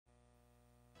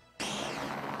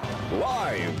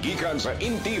Live gikan sa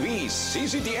INTV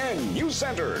CCTN News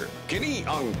Center. Kini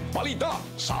ang balita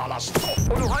sa alas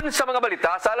 2. Uluhan sa mga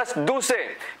balita sa alas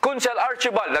 12. Konsyal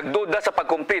Archibald nagduda sa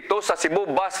pagkumpleto sa Cebu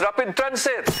Bus Rapid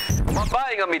Transit.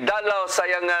 Mabay nga midalaw sa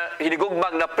iyang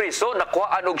hinigugmang na priso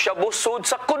nakuhaan og siya busod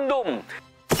sa kondom.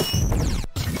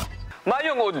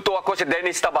 Mayong udto ako si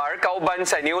Dennis Tabar, kauban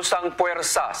sa Newsang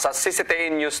Puwersa sa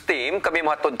CCTN News Team. Kami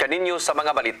mahatod kaninyo sa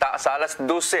mga balita sa alas 12.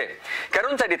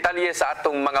 Karon sa detalye sa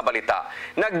atong mga balita.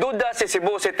 Nagduda si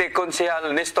Cebu City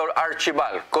Konsehal Nestor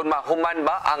Archibald kung mahuman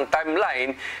ba ang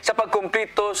timeline sa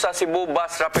pagkumpleto sa Cebu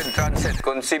Bus Rapid Transit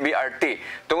kung CBRT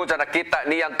tungod sa nakita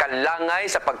niyang kalangay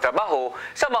sa pagtrabaho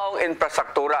sa maong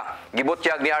infrastruktura.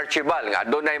 Gibutyag ni Archibald nga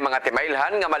adunay mga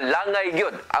timailhan nga malangay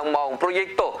gyud ang maong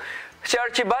proyekto. Si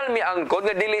Archibald miangkon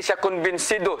nga dili siya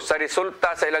konbinsido sa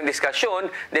resulta sa ilang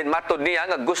diskasyon, din matod niya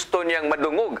nga gusto niyang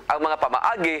madungog ang mga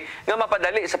pamaagi nga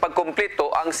mapadali sa pagkumpleto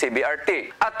ang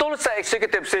CBRT. Atol sa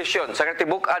executive session sa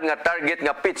katibukan nga target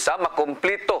nga pizza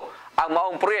makumpleto ang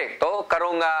maong proyekto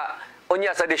karong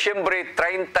unya sa Disyembre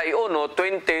 31,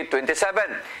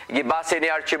 2027. Gibase ni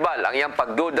Archibald ang iyang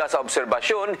pagduda sa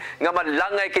obserbasyon nga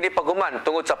manlangay kini paguman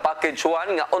tungod sa package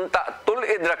 1 nga unta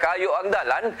tulid ra kayo ang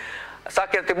dalan. Sa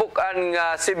katibukan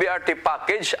nga CBRT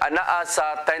package anaa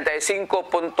sa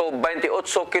 35.28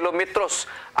 kilometros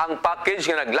ang package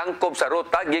nga naglangkob sa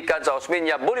ruta gikan sa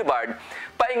Osmeña Boulevard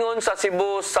paingon sa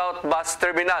Cebu South Bus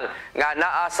Terminal nga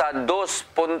anaa sa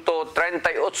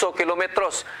 2.38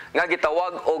 kilometros nga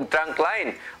gitawag og trunk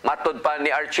line. Matud pa ni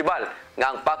Archibald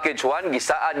nga ang package 1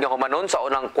 gisaad nga humanon sa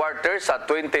unang quarter sa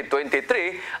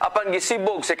 2023 apan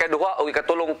gisibog sa ikaduha o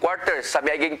ikatulong quarter sa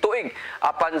miaging tuig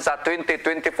apan sa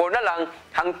 2024 na lang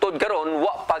hangtod karon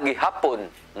wa pa gihapon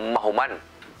mahuman.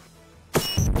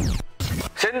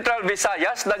 Central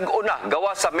Visayas nag-una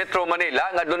gawa sa Metro Manila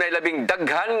nga dunay labing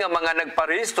daghan nga mga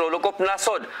nagparehistro lukop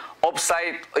nasod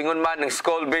offsite ingon man ng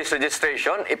school-based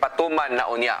registration ipatuman na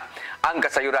unya. Ang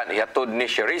kasayuran ihatod ni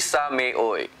Sherissa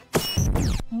Mayoy.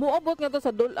 Muabot nga to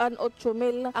sa dulan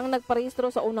 8,000 ang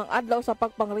nagparehistro sa unang adlaw sa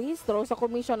pagpangrehistro sa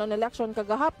Commission on Election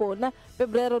kagahapon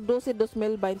Pebrero 12,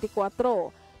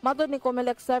 2024. Matod ni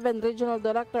COMELEC 7 Regional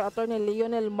Director Attorney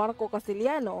Leonel Marco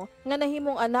Castiliano nga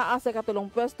nahimong anaa sa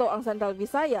katulong pwesto ang Central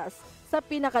Visayas sa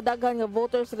pinakadaghan nga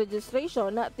voters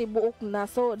registration na tibuok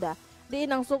nasod. Diin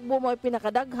ang Sugbo mo ay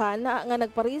pinakadaghan nga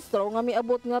nagparehistro nga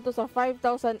miabot nga to sa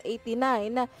 5,089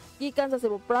 gikan sa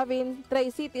Cebu Province,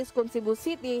 Tri-Cities kun Cebu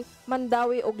City,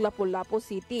 Mandawi ug Lapu-Lapu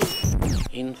City.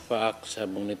 In fact, sa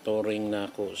monitoring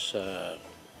nako sa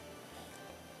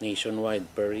nationwide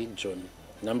per region,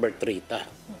 number 3 ta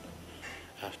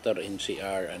after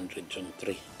NCR and Region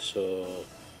 3. So,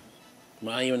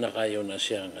 maayo na kayo na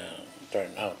siyang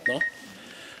turnout, no?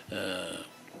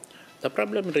 The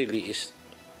problem really is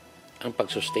ang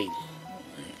pag-sustain.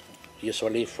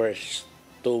 Usually, first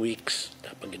 2 weeks,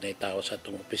 dapat ginay-tao sa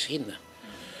itong opisina.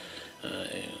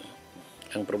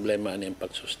 Ang problema na yung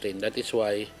pag-sustain. That is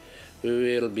why we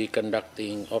will be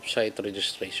conducting off-site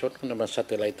registration, naman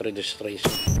satellite registration.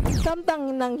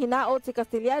 Samtang nang hinaot si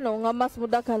Castiliano nga mas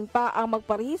mudaghan pa ang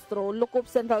magparehistro lukop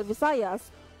Central Visayas,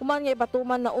 human nga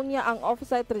ipatuman na unya ang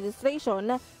off-site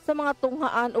registration sa mga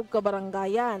tunghaan ug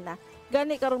kabaranggayan.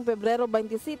 Gani karong Pebrero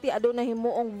 20 City adunay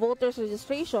himuong voters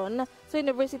registration sa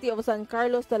University of San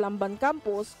Carlos Talamban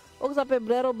Campus ug sa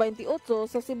Pebrero 28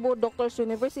 sa Cebu Doctors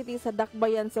University sa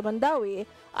Dakbayan sa Mandawi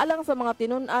alang sa mga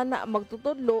tinun-an na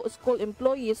magtutudlo, school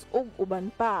employees ug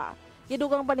uban pa.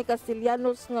 Gidugang pa ni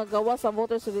Castellanos nga gawa sa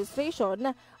voters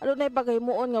registration adunay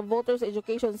paghimuon nga voters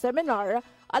education seminar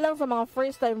alang sa mga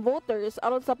first-time voters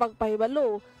aron sa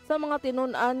pagpahibalo sa mga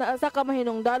tinun-an sa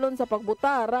kamahinungdanon sa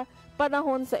pagbotar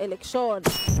panahon sa eleksyon.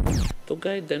 To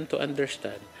guide them to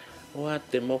understand what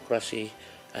democracy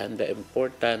and the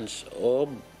importance of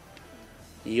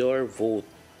your vote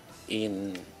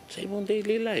in sa imong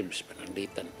daily lives.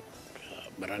 Pananglitan sa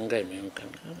barangay, may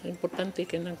importante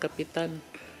kayo ng kapitan.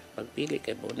 Pagpili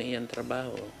kayo mo na iyang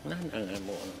trabaho. Nanang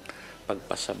mo ang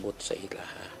pagpasabot sa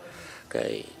ilaha.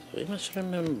 Kay, we must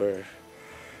remember,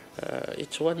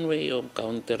 it's one way of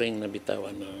countering na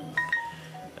bitawan ng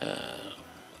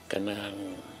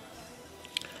kanang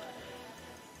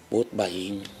vote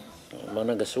buying.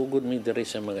 Mga nagasugod mi diri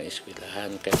sa mga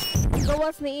eskwelahan.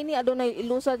 Gawas ni ini adunay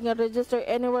ilusad nga Register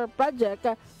Anywhere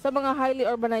project sa mga highly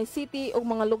urbanized city ug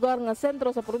mga lugar nga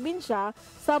sentro sa probinsya,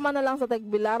 sama na lang sa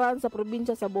Tagbilaran sa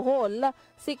probinsya sa Bohol,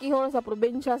 Siquijor sa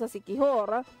probinsya sa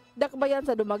Siquijor, Dakbayan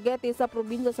sa Dumaguete sa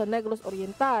probinsya sa Negros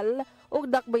Oriental ug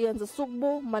Dakbayan sa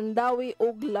Sugbo, Mandawi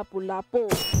ug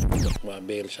Lapu-Lapu.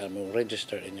 Mabil sa among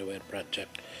Register Anywhere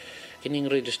project.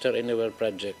 Kining Register Anywhere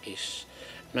project is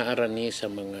naarani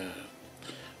sa mga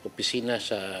opisina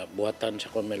sa buhatan sa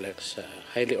COMELEC sa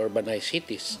highly urbanized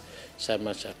cities,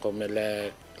 sama sa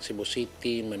COMELEC, Cebu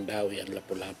City, Mandawi, and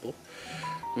Lapu-Lapu.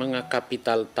 Mga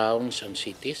capital towns and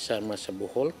cities, sama sa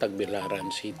Bohol,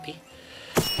 Tagbilaran City.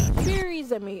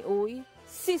 Cherisa May Uy,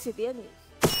 CCTN News.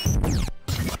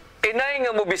 Inay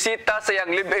nga mobisita sa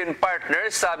iyang live-in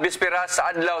partner sa bispera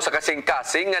sa adlaw sa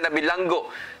kasing-kasing nga nabilanggo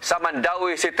sa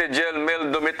Mandawi City Jail Male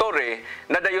Dormitory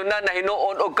na dayunan na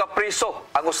hinuon og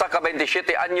kapriso ang usa ka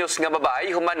 27 anyos nga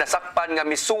babae human nasakpan nga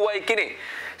misuway kini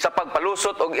sa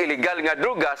pagpalusot og illegal nga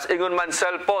drugas ingon man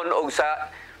cellphone og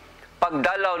sa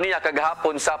pagdalaw niya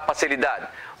kagahapon sa pasilidad.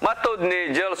 Matod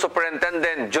ni Jail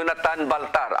Superintendent Jonathan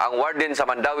Baltar, ang warden sa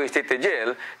Mandawi City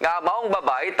Jail, nga maong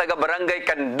babae taga barangay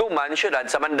Kanduman, syudad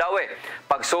sa Mandawi.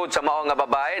 Pagsud sa maong nga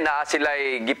babae, naa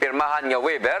sila'y gipirmahan nga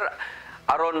waiver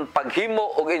aron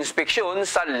paghimo og inspeksyon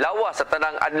sa lawas sa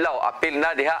tanang adlaw. Apil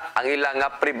na diha ang ilang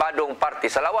nga pribadong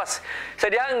party sa lawas. Sa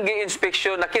dihang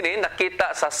gi-inspeksyon na kini,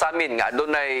 nakita sa samin nga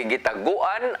adunay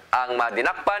gitaguan ang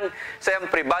madinakpan sa iyang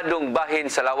pribadong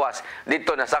bahin sa lawas.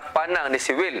 Dito nasakpan na ni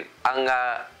si Will ang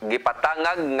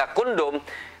gipatangag nga kondom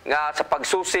nga sa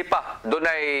pagsusi pa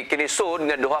dunay kinisud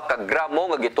nga 2 ka gramo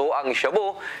nga gituang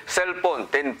shabu, cellphone,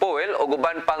 tinfoil o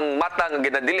uban pang mata nga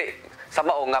ginadili sa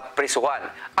mao nga prisuhan.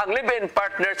 Ang live-in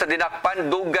partner sa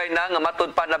dinakpan dugay na nga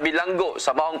matud pa na bilanggo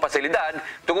sa maong pasilidad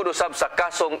tungod usab sa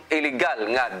kasong illegal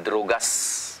nga drugas.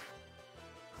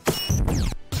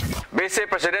 Vice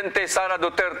Presidente Sara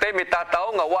Duterte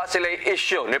mitataw nga wa sila'y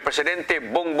isyu ni Presidente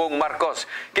Bongbong Marcos.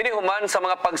 Kini human sa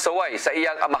mga pagsaway sa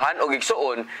iyang amahan o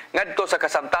igsuon ngadto sa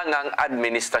kasamtangang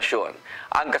administrasyon.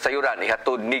 Ang kasayuran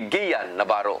ihatod ni Gian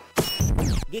Navarro.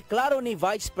 Giklaro ni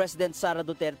Vice President Sara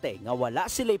Duterte nga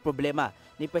wala sila'y problema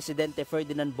ni Presidente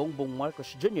Ferdinand Bongbong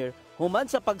Marcos Jr. human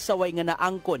sa pagsaway nga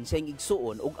naangkon sa iyang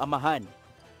igsuon ug amahan.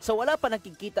 Sa wala pa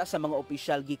nakikita sa mga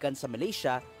opisyal gikan sa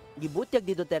Malaysia, gibutyag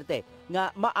ni Duterte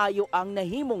nga maayo ang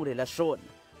nahimong relasyon.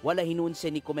 Wala hinunse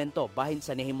ni komento bahin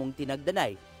sa nahimong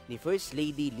tinagdanay ni First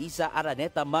Lady Liza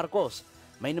Araneta Marcos.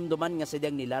 May numduman nga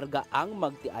sadyang nilarga ang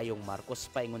magtiayong Marcos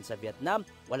paingon sa Vietnam,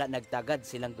 wala nagtagad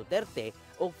silang Duterte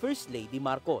o First Lady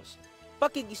Marcos.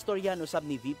 Pakig-istoryan usab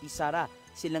ni VP Sara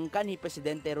silang kanhi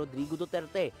Presidente Rodrigo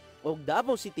Duterte o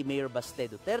Davao City Mayor Baste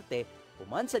Duterte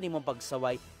human sa nimong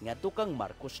pagsaway nga tukang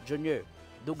Marcos Jr.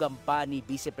 Dugang pa ni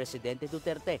Vice Presidente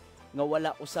Duterte nga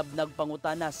wala usab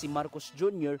nagpangutana si Marcos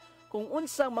Jr. kung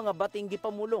unsang mga bating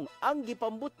gipamulong ang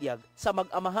gipambutyag sa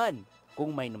mag-amahan.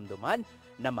 Kung may numduman,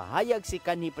 na mahayag si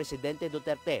kanhi Presidente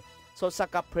Duterte so sa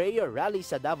ka-prayer rally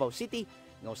sa Davao City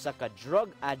nga usa ka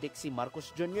drug addict si Marcos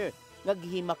Jr. nga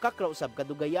gihimakak ra usab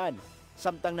kadugayan.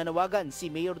 Samtang nanawagan si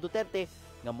Mayor Duterte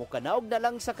nga mukanaog na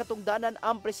lang sa katungdanan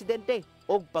ang presidente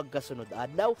og pagkasunod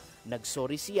adlaw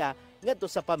nagsorry siya ngadto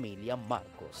sa pamilya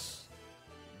Marcos.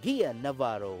 Gian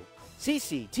Navarro,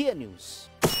 CCTN News.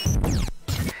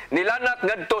 Nilanak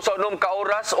ngadto sa 6 ka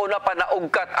oras una pa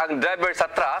naugkat ang driver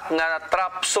sa truck nga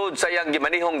trapsod sa iyang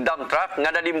gimanihong dump truck nga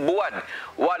nalimbuad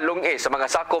walong sa mga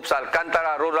sakop sa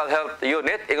Alcantara Rural Health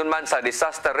Unit ingon man sa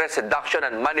Disaster Risk Reduction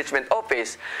and Management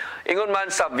Office ingon man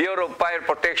sa Bureau of Fire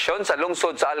Protection sa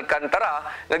lungsod sa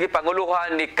Alcantara nga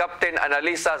gipanguluhan ni Captain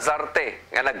Analisa Zarte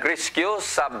nga nagrescue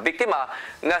sa biktima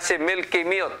nga si Milky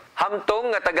Miot hamtong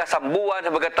nga taga Sambuan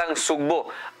habagatang Sugbo.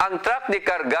 Ang truck ni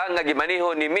karga nga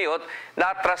gimaniho ni Miot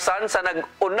natrasan sa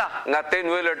nag-una nga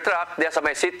 10-wheeler truck diya sa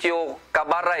may sitio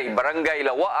Kabaray, Barangay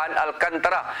Lawaan,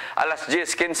 Alcantara alas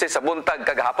 10:15 sa buntag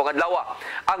kagahapon adlaw.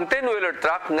 Ang 10-wheeler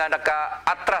truck nga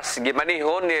naka-atras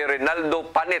gimaniho ni Rinaldo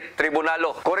Panet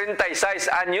Tribunalo, 46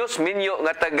 anyos, minyo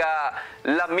nga taga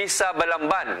Lamisa,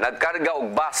 Balamban, nagkarga og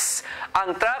bus.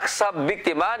 Ang truck sa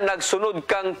biktima nagsunod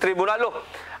kang tribunalo.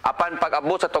 Apan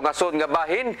pag-abot sa tungasod nga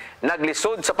bahin,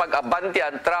 naglisod sa pag-abanti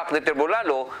ang truck ni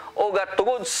tribunalo o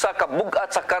tungod sa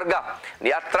kabugat sa karga.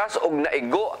 Niatras og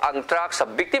naigo ang truck sa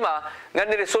biktima nga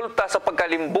niresulta sa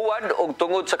pagkalimbuad og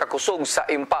tungod sa kakusog sa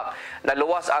impact.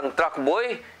 Naluwas ang truck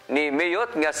boy ni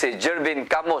Miyot nga si Jervin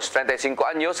Camos, 35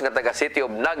 anyos, nga taga City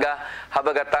of Naga,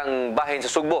 habagatang bahin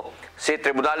sa Sugbo. Si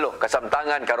tribunalo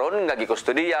kasamtangan karon nga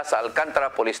gikustudiya sa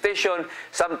Alcantara Police Station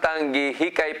samtang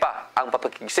gihikay pa ang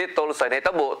papakigsitol sa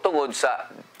nahitabo tungod sa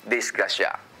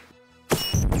disgrasya.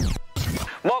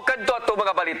 Mo kadto ato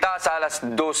mga balita sa alas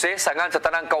 12 sangan sa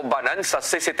tanang kaubanan sa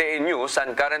CCTN News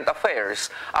and Current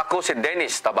Affairs. Ako si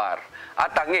Dennis Tabar.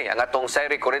 At tangi ang atong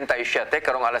seri 47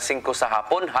 karong alas 5 sa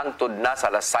hapon hangtod na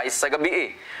sa alas 6 sa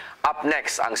gabi. Up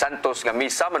next ang Santos nga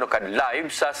misa manukad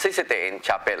live sa CCTN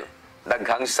Chapel.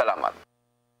 Daghang salamat.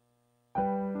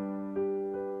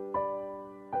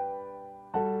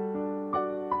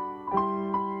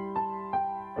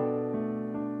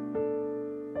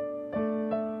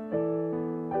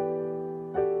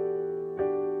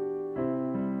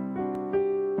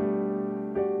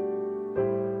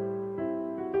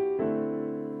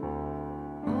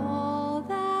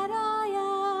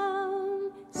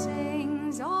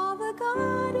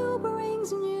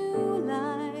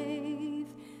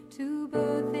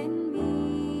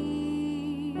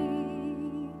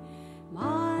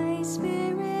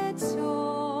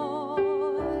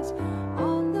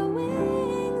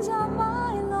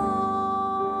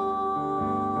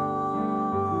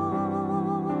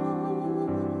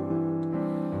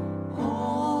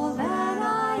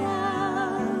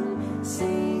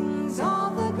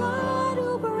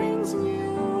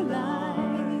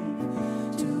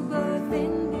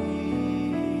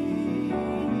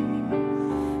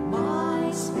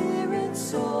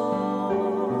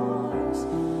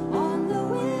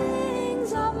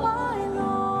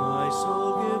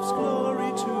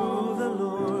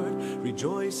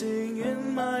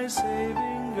 my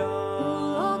saving God. Who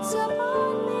looks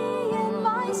upon me in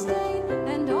my state,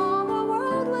 and all the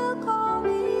world will call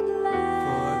me blessed.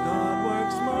 For God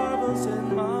works marvels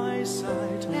in my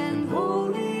sight, And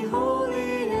holy,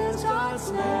 holy is God's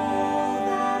name.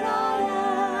 That I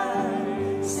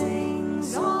am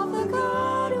sings of the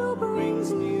God who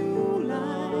brings new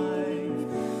life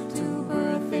to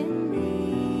birth in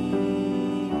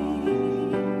me.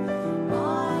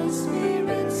 My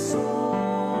spirit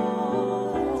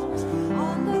soars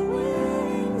on the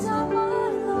wings of my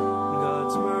Lord.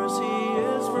 God's mercy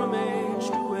is from age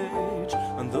to age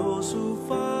on those who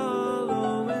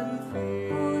follow in fear.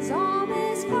 Whose arm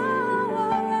is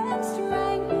power and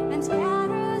strength, and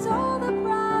scatters all the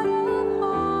proud of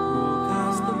heart.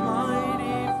 Cast the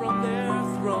mighty from their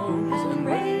thrones And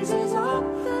raises up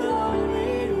the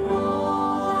lonely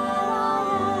one. That I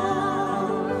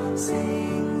am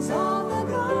sings of the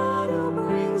God who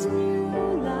brings new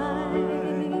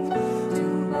life to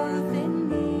birth in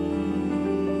me.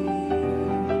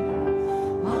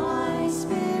 My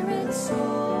spirit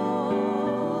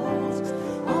soars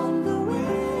on the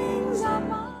wings of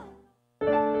my.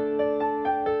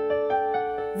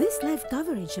 This live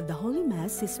coverage of the Holy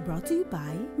Mass is brought to you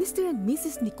by Mr. and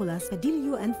Mrs. Nicolas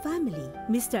Padillo and family,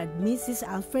 Mr. and Mrs.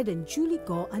 Alfred and Julie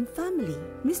Go and family,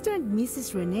 Mr. and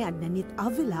Mrs. Rene and Nanit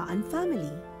Avila and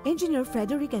family, Engineer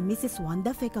Frederick and Mrs.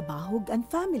 Wanda Fekabahug and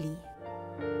family.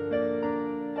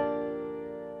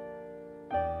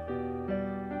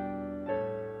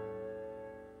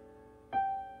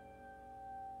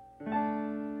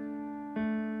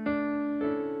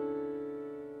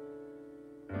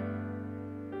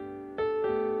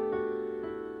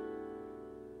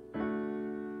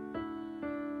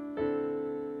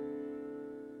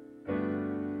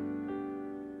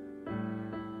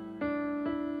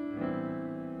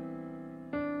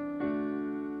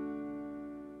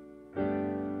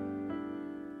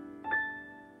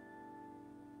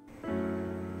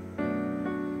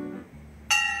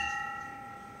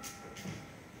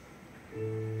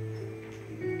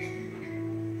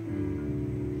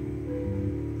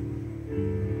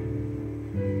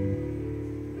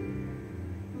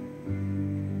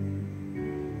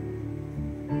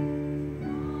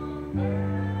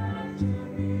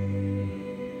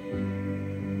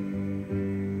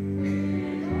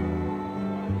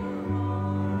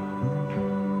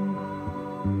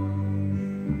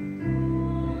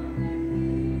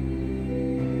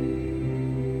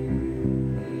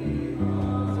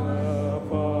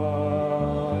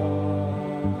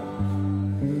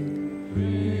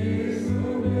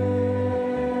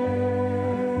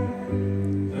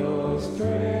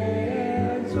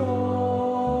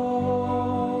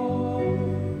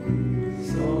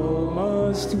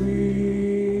 must we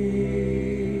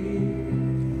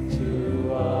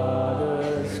to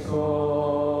others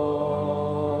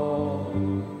call.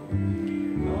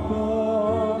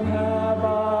 Long have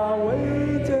I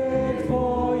waited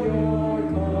for your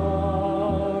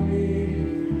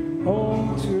coming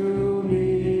home to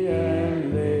me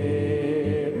and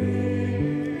living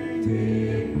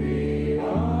till we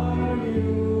are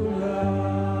new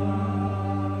life.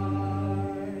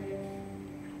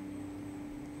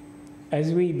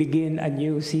 As we begin a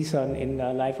new season in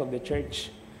the life of the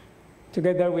church,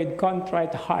 together with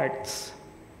contrite hearts,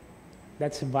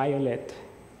 that's violet,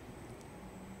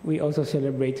 we also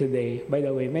celebrate today. By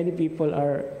the way, many people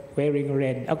are wearing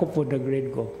red. Ako po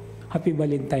nag-red ko. Happy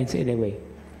Valentine's anyway.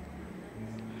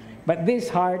 But this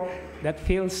heart that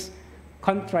feels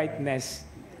contriteness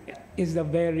is the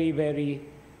very, very,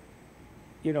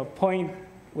 point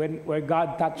where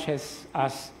God touches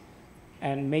us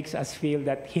and makes us feel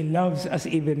that He loves us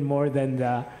even more than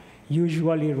the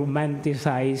usually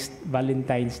romanticized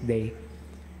Valentine's Day.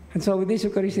 And so with this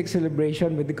Eucharistic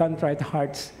celebration, with the contrite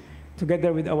hearts,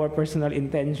 together with our personal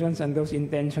intentions and those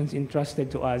intentions entrusted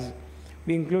to us,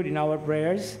 we include in our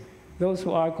prayers those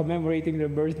who are commemorating their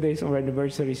birthdays or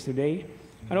anniversaries today.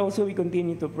 And also we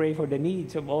continue to pray for the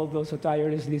needs of all those who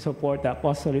tirelessly support the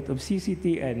apostolate of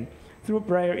CCTN through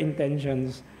prayer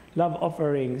intentions, love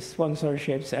offerings,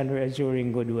 sponsorships, and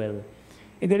reassuring goodwill.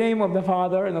 In the name of the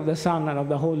Father, and of the Son, and of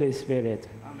the Holy Spirit.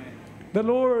 Amen. The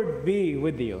Lord be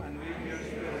with you. And with your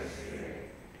spirit.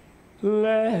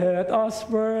 Let us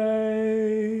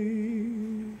pray.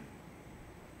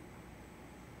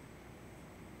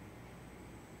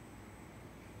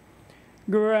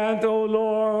 Grant, O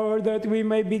Lord, that we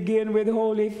may begin with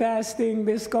holy fasting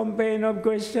this campaign of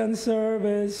Christian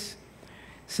service,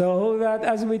 so that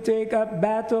as we take up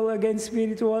battle against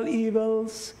spiritual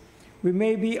evils, we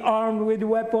may be armed with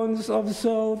weapons of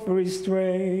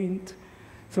self-restraint.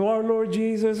 Through our Lord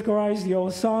Jesus Christ,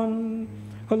 your Son,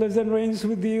 who lives and reigns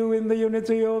with you in the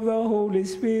unity of the Holy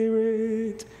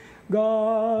Spirit,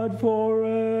 God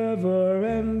forever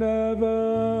and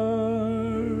ever.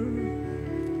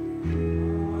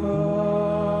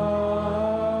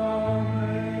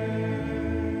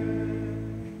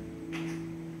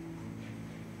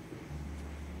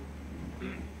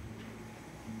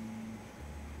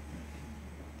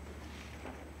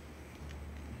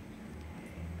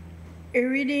 A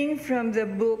reading from the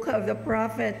book of the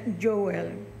prophet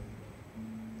Joel.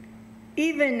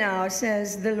 Even now,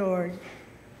 says the Lord,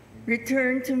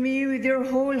 return to me with your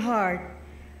whole heart,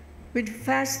 with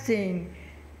fasting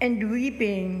and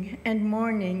weeping and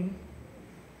mourning.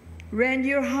 Rend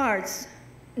your hearts,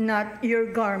 not your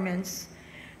garments,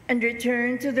 and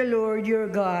return to the Lord your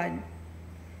God.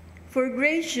 For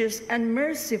gracious and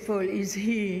merciful is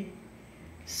he,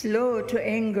 slow to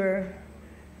anger,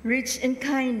 rich in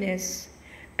kindness,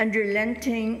 and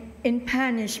relenting in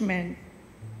punishment.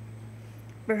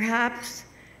 Perhaps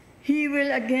he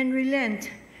will again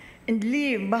relent and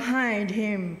leave behind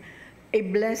him a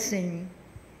blessing,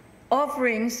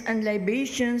 offerings and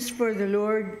libations for the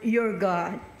Lord your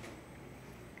God.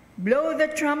 Blow the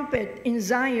trumpet in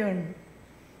Zion,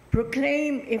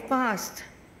 proclaim a fast,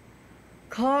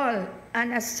 call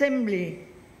an assembly,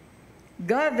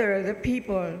 gather the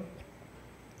people,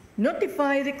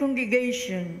 notify the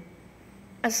congregation,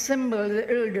 assemble the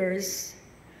elders,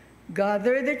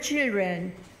 gather the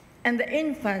children and the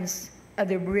infants at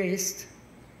the breast.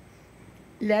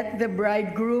 Let the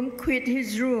bridegroom quit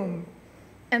his room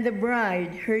and the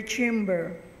bride her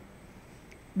chamber.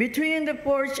 Between the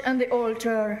porch and the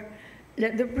altar,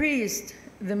 let the priest,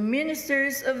 the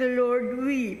ministers of the Lord,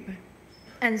 weep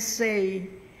and say,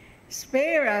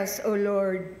 spare us, O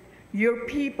Lord, your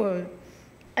people,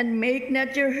 and make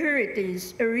not your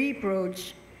heritage a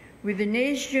reproach with the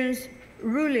nations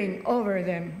ruling over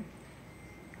them.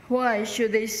 Why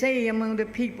should they say among the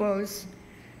peoples,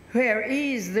 where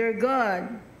is their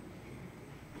God?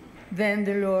 Then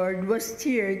the Lord was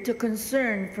stirred to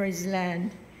concern for his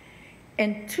land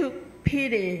and took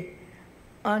pity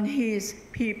on his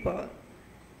people.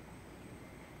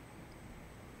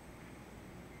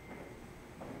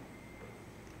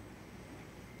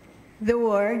 The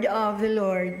word of the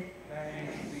Lord.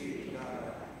 Thanks be to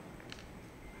God.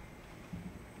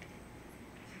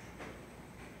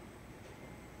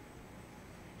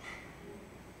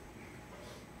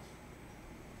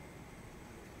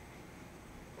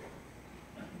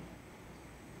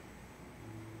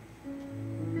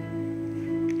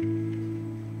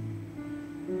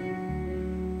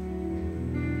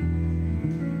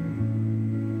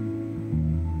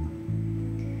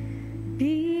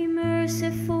 Be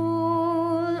merciful,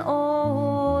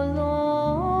 O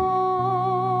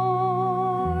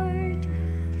Lord,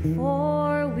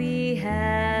 for we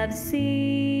have sinned.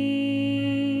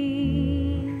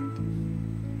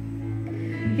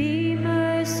 Be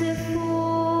merciful,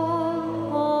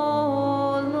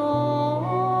 O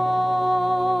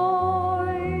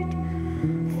Lord,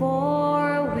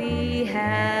 for we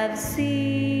have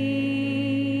sinned.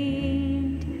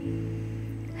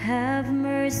 Have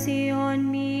mercy on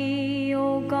me,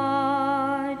 O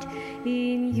God,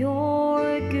 in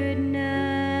your goodness.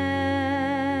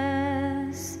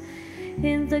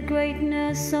 In the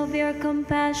greatness of your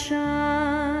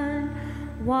compassion,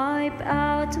 wipe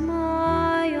out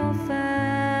my offense.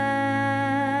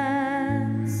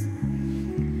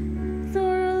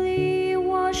 Thoroughly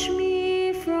wash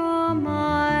me from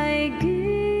my guilt,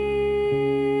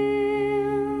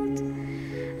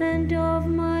 and of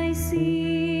my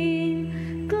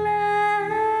sin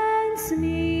cleanse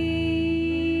me.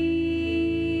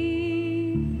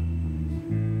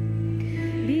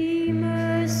 Be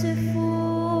merciful,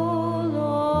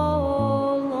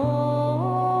 O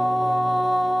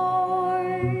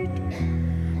Lord,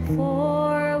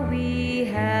 for we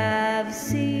have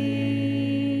sinned.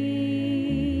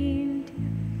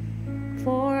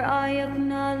 For I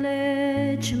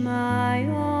acknowledge my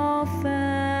offense,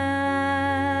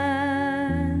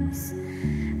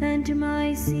 and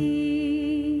my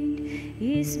sin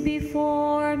is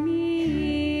before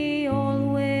me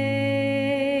always.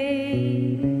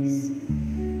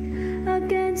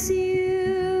 Against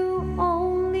you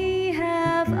only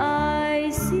have I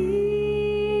sinned,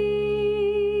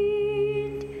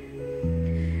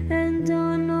 and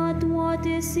done not what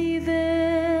is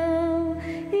evil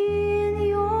in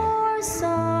your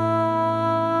sight.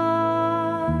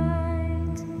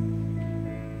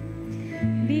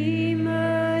 Be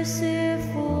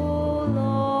merciful,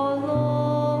 O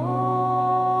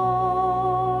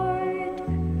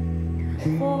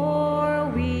Lord,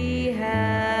 for we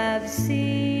have sinned.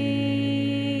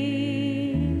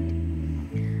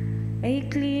 A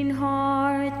clean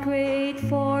heart create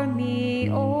for me,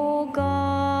 O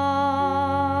God,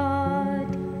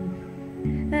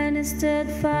 and a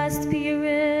steadfast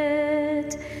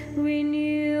spirit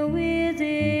renew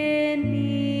within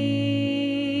me.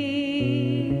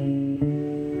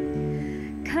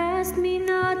 Cast me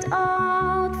not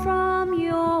out from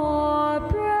your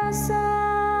presence,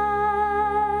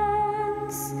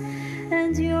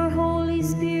 and your Holy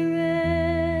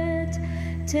Spirit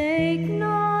take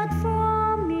not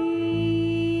from me.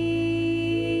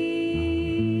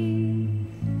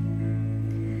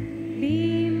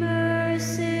 Be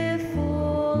merciful,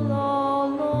 O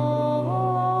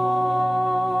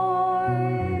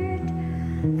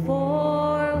Lord,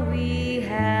 for we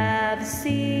have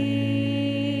sinned.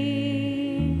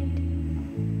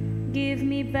 Give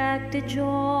me back the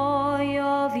joy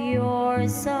of your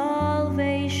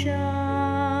salvation,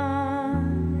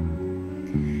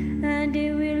 and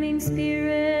a willing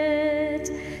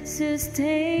spirit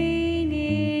sustain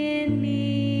in me.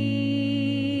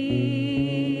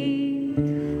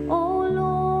 O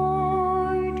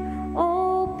Lord,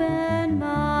 open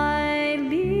my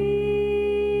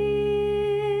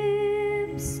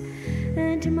lips,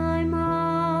 and my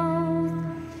mouth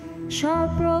shall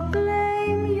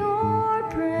proclaim your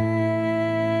praise.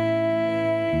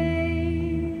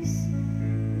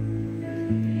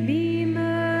 Be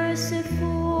merciful,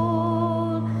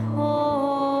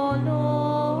 O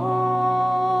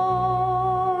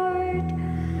Lord,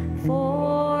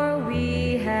 for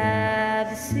we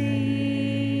have sinned.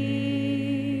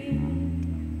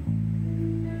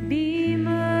 Be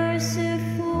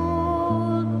merciful,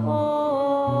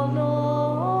 O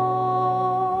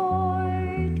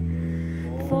Lord,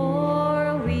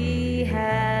 for we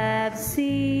have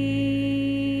sinned.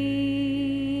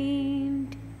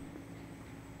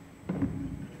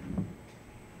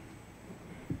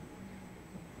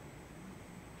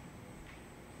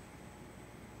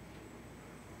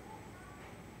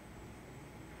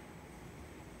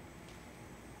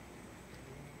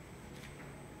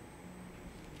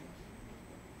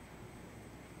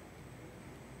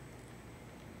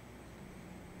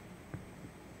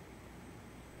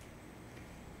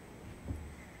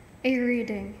 A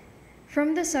reading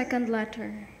from the second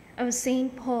letter of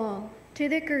St. Paul to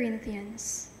the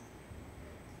Corinthians.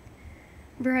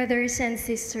 Brothers and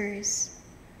sisters,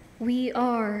 we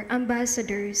are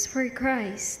ambassadors for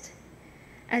Christ,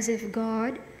 as if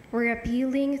God were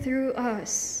appealing through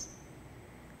us.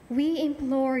 We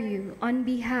implore you on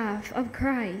behalf of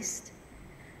Christ,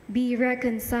 be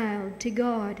reconciled to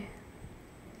God.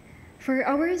 For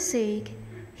our sake,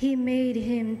 he made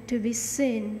him to be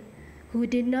sin who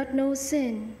did not know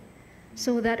sin,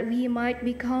 so that we might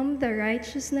become the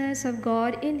righteousness of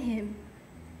God in him.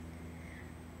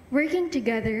 Working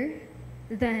together,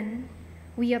 then,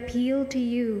 we appeal to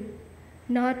you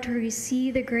not to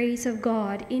receive the grace of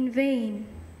God in vain.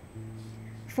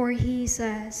 For he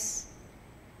says,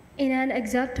 "In an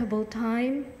acceptable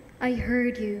time I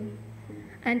heard you,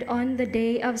 and on the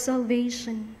day of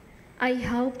salvation I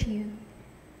helped you."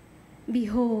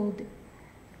 Behold,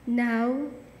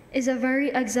 now is a very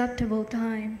acceptable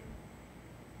time.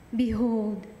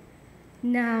 Behold,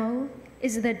 now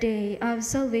is the day of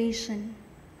salvation.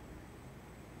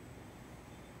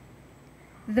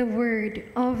 The word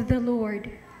of the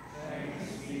Lord.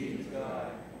 Thanks be to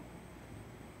God.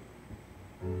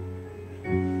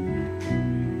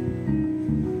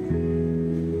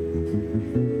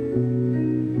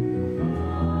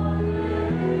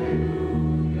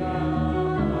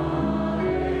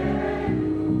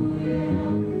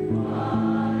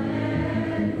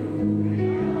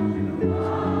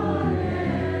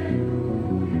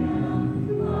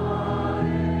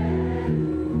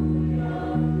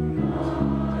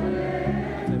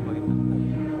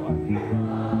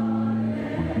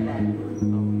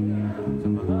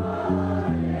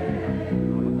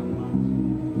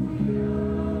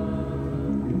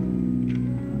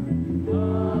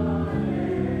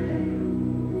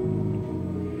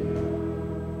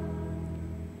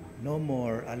 No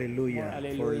more Alleluia, for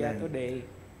Hallelujah Lent. today.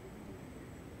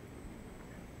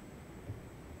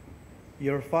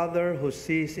 Your Father who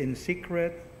sees in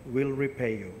secret will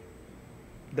repay you.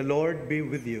 The Lord be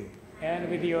with you. And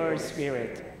with your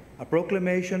spirit. A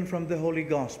proclamation from the Holy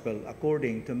Gospel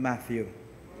according to Matthew.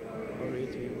 Glory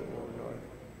to you, O Lord.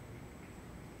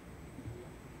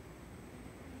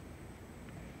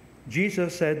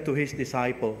 Jesus said to his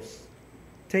disciples,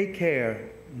 "Take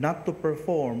care not to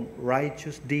perform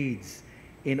righteous deeds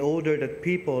in order that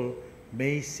people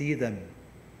may see them.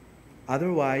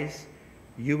 Otherwise,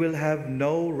 you will have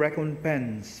no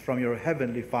recompense from your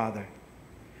heavenly Father.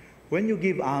 When you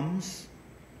give alms,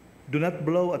 Do not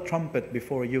blow a trumpet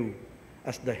before you,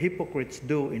 as the hypocrites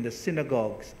do in the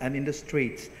synagogues and in the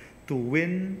streets, to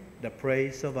win the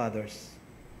praise of others.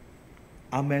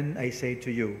 Amen, I say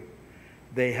to you,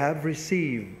 they have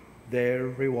received their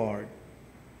reward.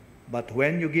 But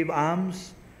when you give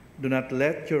alms, do not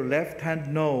let your left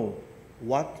hand know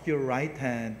what your right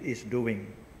hand is doing,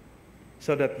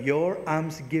 so that your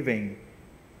almsgiving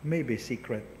may be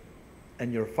secret,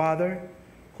 and your Father,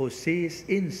 who sees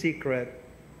in secret,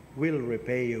 will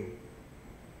repay you.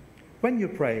 When you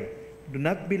pray, do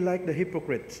not be like the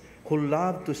hypocrites who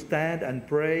love to stand and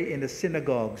pray in the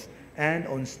synagogues and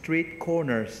on street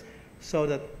corners, so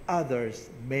that others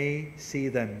may see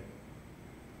them.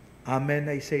 Amen,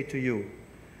 I say to you,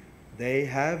 they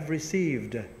have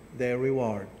received their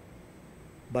reward.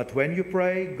 But when you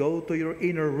pray, go to your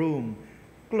inner room,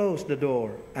 close the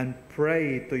door, and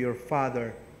pray to your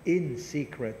Father in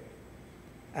secret.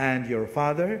 And your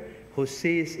Father, who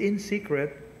sees in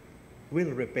secret,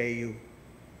 will repay you.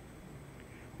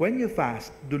 When you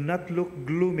fast, do not look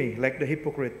gloomy like the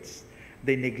hypocrites.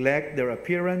 They neglect their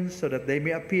appearance so that they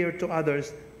may appear to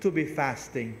others to be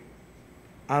fasting.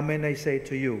 Amen, I say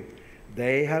to you,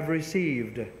 they have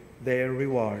received their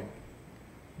reward.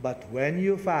 But when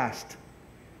you fast,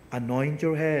 anoint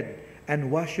your head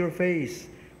and wash your face,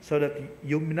 so that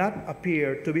you may not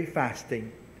appear to be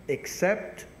fasting,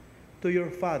 except to your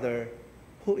Father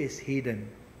who is hidden.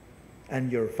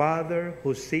 And your Father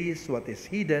who sees what is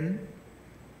hidden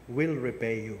will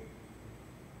repay you.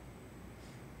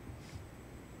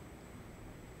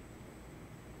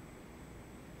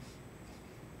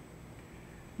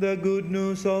 The good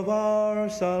news of our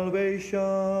salvation.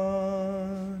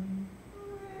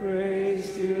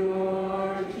 Praise to you,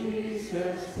 Lord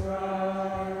Jesus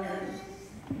Christ.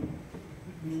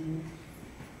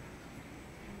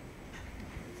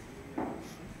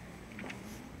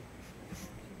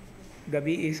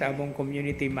 Gabi sa among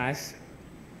community mass,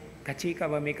 kachika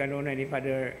ba may kanuna ni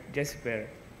Father Jesper.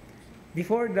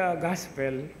 Before the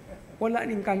gospel, wala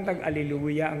ning kantag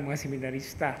Alleluia ang mga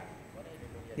seminarista.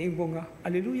 Niingbo nga,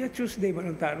 Alleluia Tuesday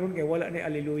manong taron kay wala ni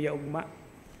Alleluia ugma.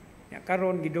 Ya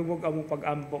karon gidungog among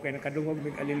pag-ampo kay nakadungog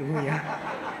mig Alleluia.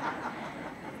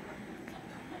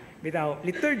 Bitaw,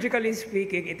 liturgically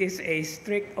speaking, it is a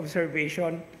strict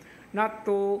observation not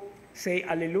to say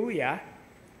Alleluia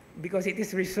because it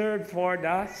is reserved for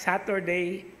the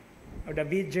Saturday or the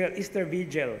vigil, Easter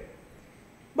vigil.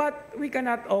 But we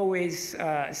cannot always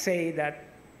say that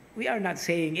we are not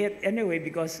saying it anyway,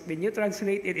 because when you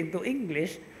translate it into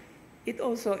English, it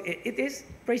is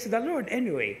praise the Lord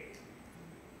anyway.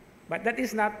 But that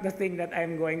is not the thing that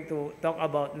I'm going to talk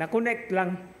about. Na-connect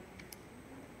lang.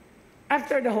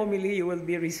 After the homily, you will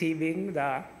be receiving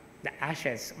the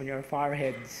ashes on your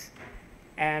foreheads.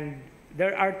 And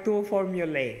there are two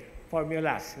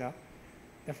formulas. No?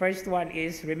 The first one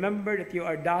is, remember that you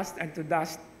are dust, and to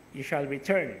dust you shall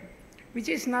return. Which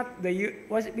is not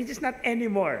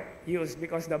anymore used,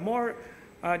 because the more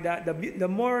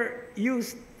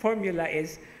used formula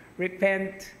is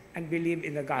repent and believe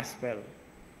in the gospel.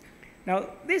 Now,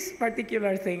 this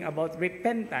particular thing about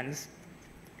repentance,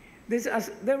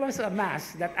 there was a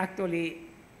mass that actually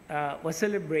was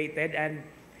celebrated, and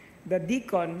the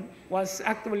deacon was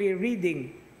actually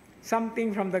reading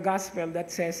something from the gospel that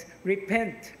says,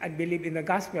 repent and believe in the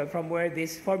gospel, from where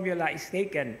this formula is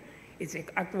taken. It's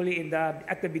actually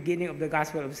at the beginning of the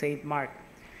Gospel of St. Mark.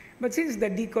 But since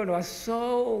the deacon was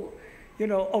so,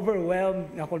 overwhelmed,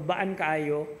 nakulbaan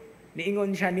kaayo,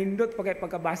 niingon siya, nindot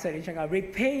pagkabasa rin siya nga,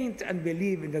 repent and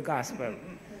believe in the gospel.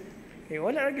 Okay,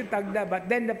 wala rin yung tagda, but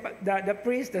then the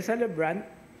priest, the celebrant,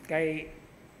 kay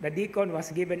the deacon was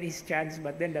given his chance,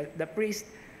 but then the priest,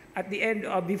 at the end,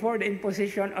 before the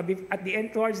imposition,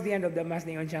 towards the end of the mass,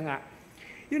 niingon siya nga,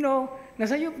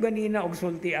 nasayop ganina og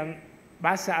sulti ang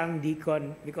basa ang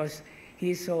deacon because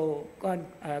he's so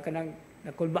kanang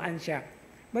nakulbaan siya.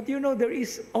 But there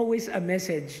is always a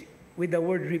message with the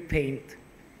word repent.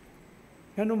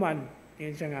 Nanuman,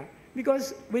 yun siya nga.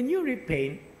 Because when you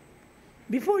repaint,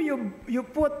 before you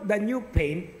put the new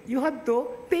paint, you have to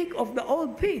take off the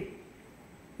old paint.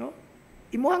 No?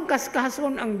 Imuhang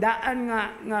kaskason ang daan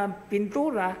nga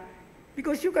pintura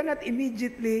because you cannot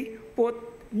immediately put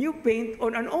new paint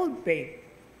on an old paint.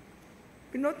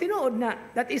 Tinuod na,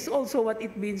 that is also what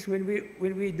it means when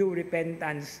we do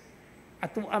repentance.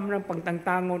 Atuam ng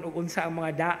pagtangtangon o unsa ang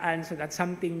mga daan so that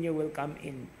something new will come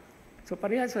in. So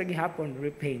parehas sa gihapon,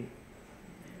 repent.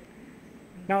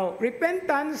 Now,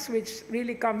 repentance, which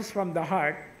really comes from the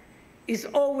heart, is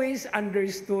always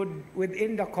understood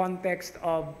within the context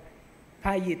of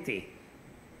piety.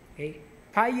 Okay?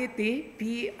 Piety,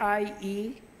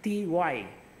 P-I-E-T-Y.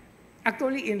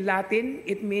 Actually, in Latin,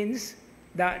 it means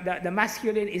the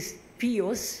masculine is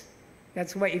pius.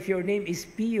 That's why if your name is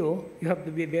Pio, you have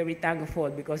to be very thankful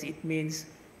because it means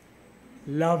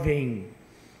loving.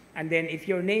 And then if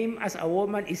your name as a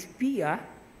woman is Pia,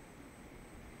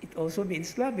 it also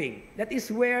means loving. That is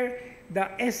where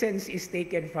the essence is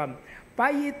taken from.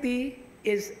 Piety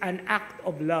is an act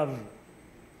of love.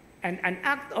 And an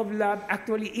act of love,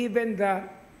 actually even the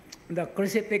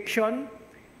crucifixion,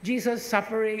 Jesus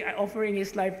suffering, offering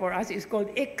his life for us is called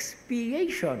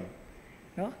expiation.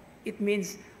 No? It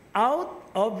means out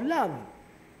of love.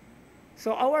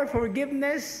 So our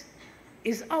forgiveness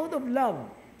is out of love.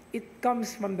 It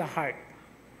comes from the heart.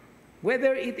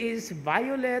 Whether it is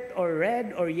violet or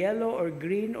red or yellow or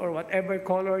green or whatever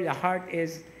color the heart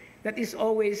is, that is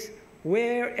always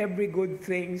where every good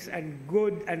things and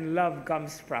good and love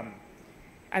comes from.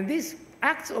 And these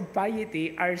acts of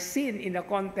piety are seen in the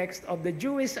context of the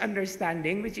Jewish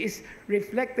understanding, which is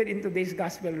reflected in today's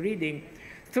gospel reading,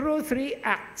 through three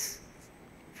acts: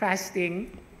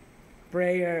 fasting,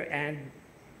 prayer, and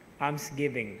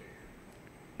almsgiving.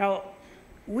 Now,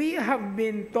 we have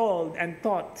been told and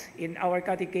taught in our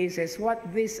catechesis what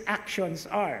these actions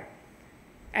are.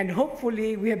 And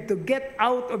hopefully, we have to get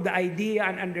out of the idea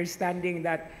and understanding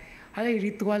that, ay,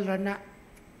 ritual ra na.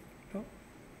 No?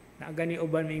 Na gani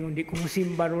uban mingon, di ko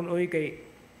musimba ron, oy,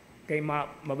 kay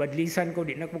mabadlisan ko,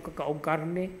 di na ko kakaog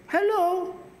karne.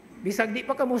 Hello! Bisag di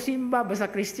pa ka musimba, basta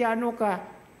Kristiyano ka.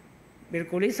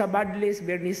 Merkulis sa Badlis,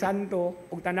 Biyernes Santo,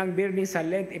 ug tanang Biyernes sa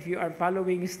Lent, if you are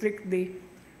following strictly,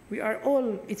 we are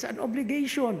all, it's an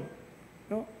obligation.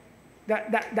 No?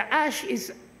 The ash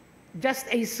is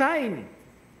just a sign,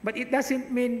 but it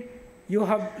doesn't mean you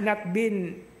have not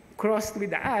been crossed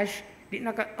with the ash, di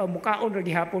na mukaon ra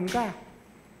gihapon ka.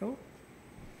 No?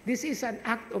 This is an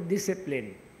act of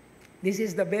discipline. This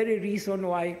is the very reason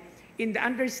why in the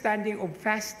understanding of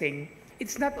fasting,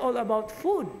 it's not all about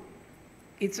food.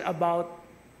 It's about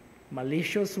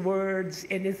malicious words,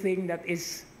 anything that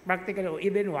is practical, or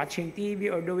even watching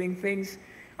TV or doing things.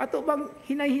 Ato bang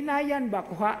hinay-hinayan ba,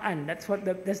 kuhaan? That's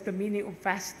the meaning of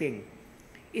fasting.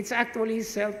 It's actually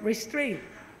self-restraint,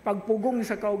 pagpugong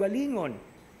sa kaugalingon.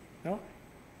 No?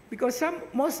 Because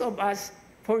most of us,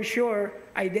 for sure,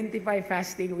 identify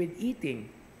fasting with eating.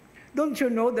 Don't you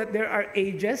know that there are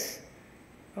ages?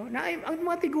 Oh, ang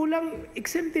mga tigulang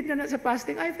exempted na sa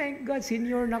fasting. I thank God,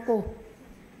 senior na ko.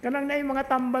 Kanang na mga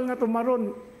tambal nga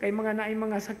tumaron, kay mga naay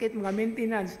mga sakit, mga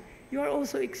maintenance, you are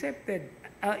also exempted.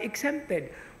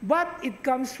 But it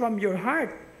comes from your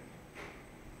heart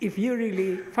if you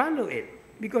really follow it.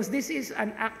 Because this is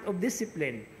an act of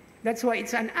discipline. That's why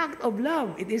it's an act of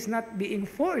love. It is not being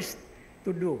forced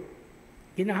to do.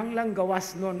 Kinahanglang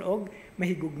gawas nun og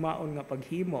mahigugmaon nga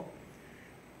paghimo.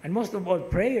 And most of all,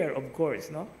 prayer, of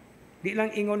course. No? Di lang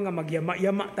ingon nga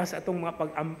magyama-yama ta sa atong mga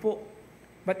pag-ampo.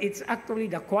 But it's actually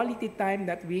the quality time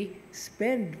that we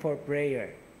spend for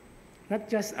prayer. Not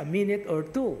just a minute or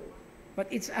two, but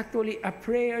it's actually a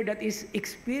prayer that is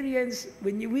experienced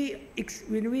when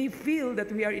we feel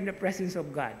that we are in the presence of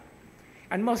God.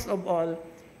 And most of all,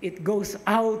 it goes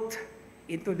out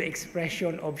into the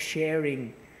expression of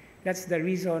sharing. That's the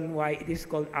reason why it is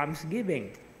called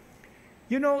almsgiving.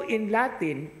 You know, in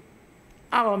Latin,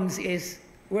 alms is,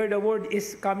 where the word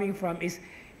is coming from, is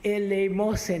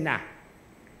elemosena.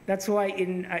 That's why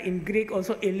in Greek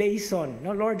also, eleison,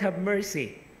 no, Lord have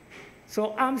mercy.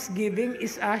 So almsgiving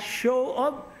is a show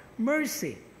of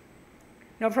mercy.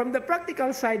 Now from the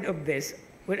practical side of this,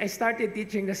 when I started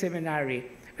teaching the seminary,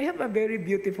 I have a very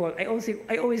beautiful, I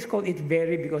always call it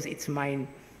very because it's mine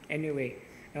anyway.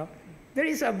 No? There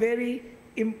is a very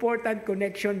important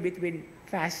connection between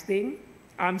fasting,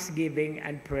 almsgiving,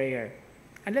 and prayer.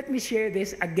 And let me share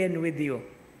this again with you.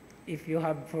 If you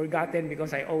have forgotten,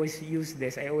 because I always use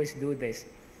this, I always do this.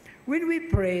 When we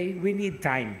pray, we need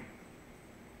time.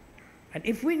 And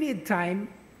if we need time,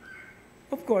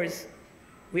 of course,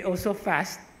 we also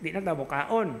fast, di na tamo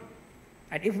kaon.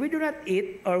 And if we do not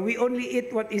eat, or we only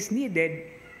eat what is needed,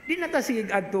 di na ta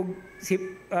sigig adtog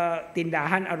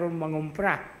tindahan aron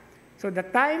mangumpra. So the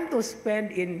time to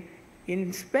spend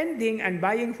in spending and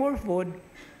buying for food,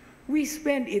 we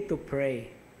spend it to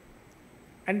pray.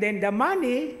 And then the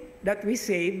money that we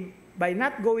save by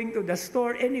not going to the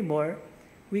store anymore,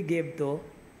 we give to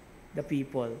the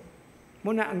people.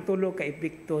 Muna ang tulo ka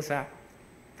epekto sa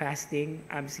fasting,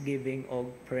 almsgiving, o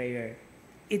prayer.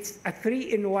 It's a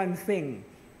 3-in-1 thing.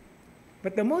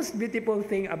 But the most beautiful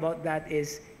thing about that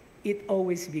is it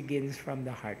always begins from the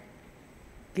heart.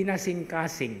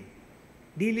 Kinasing-kasing.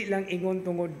 Dili lang ingon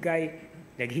tungod kay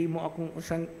naghimo akong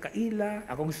usang kaila,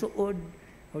 akong suod,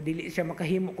 O dili siya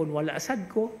makahimo kung wala sad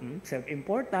ko,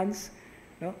 self-importance,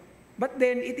 no? But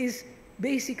then it is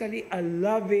basically a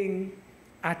loving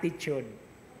attitude,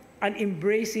 an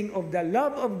embracing of the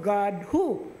love of God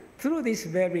who, through this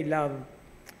very love,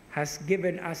 has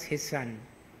given us His Son.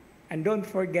 And don't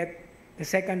forget the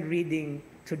second reading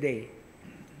today.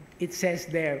 It says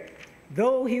there,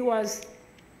 though He was,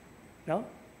 no,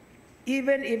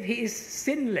 even if He is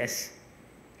sinless,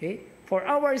 okay, for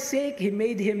our sake He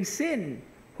made Him sin,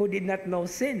 who did not know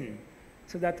sin,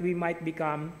 so that we might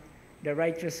become the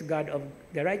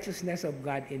righteousness of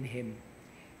God in Him.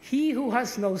 He who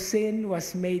has no sin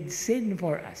was made sin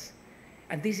for us.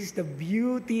 And this is the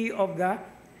beauty of the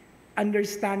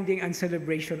understanding and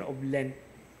celebration of Lent.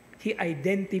 He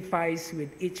identifies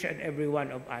with each and every one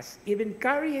of us, even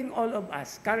carrying all of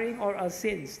us, carrying all our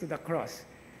sins to the cross,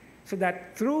 so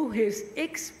that through His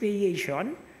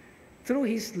expiation, through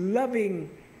His loving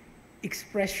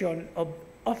expression of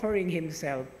offering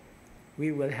Himself,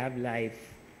 we will have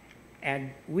life.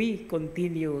 And we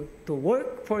continue to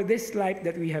work for this life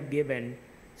that we have given,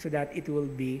 so that it will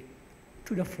be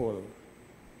to the full,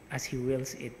 as He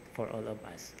wills it for all of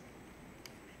us.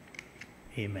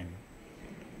 Amen.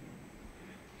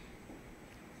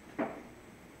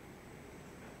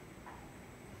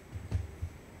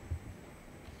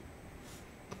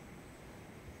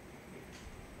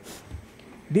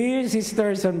 Dear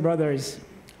sisters and brothers,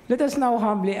 let us now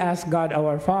humbly ask God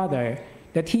our Father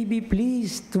that He be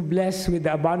pleased to bless with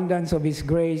the abundance of His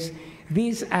grace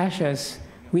these ashes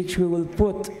which we will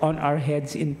put on our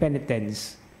heads in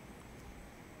penitence.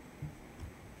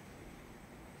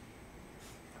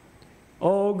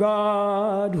 O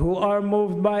God, who are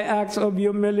moved by acts of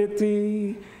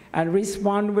humility and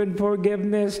respond with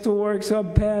forgiveness to works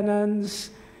of penance,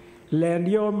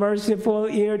 lend your merciful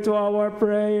ear to our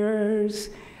prayers,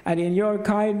 and in your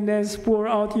kindness pour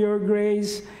out your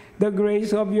grace, the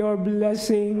grace of your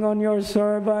blessing on your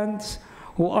servants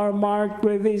who are marked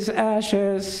with these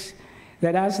ashes,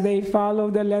 that as they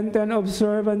follow the Lenten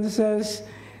observances,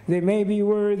 they may be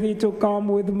worthy to come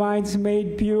with minds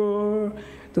made pure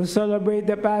to celebrate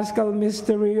the Paschal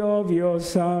mystery of your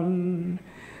Son.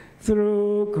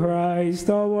 Through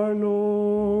Christ our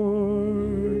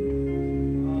Lord.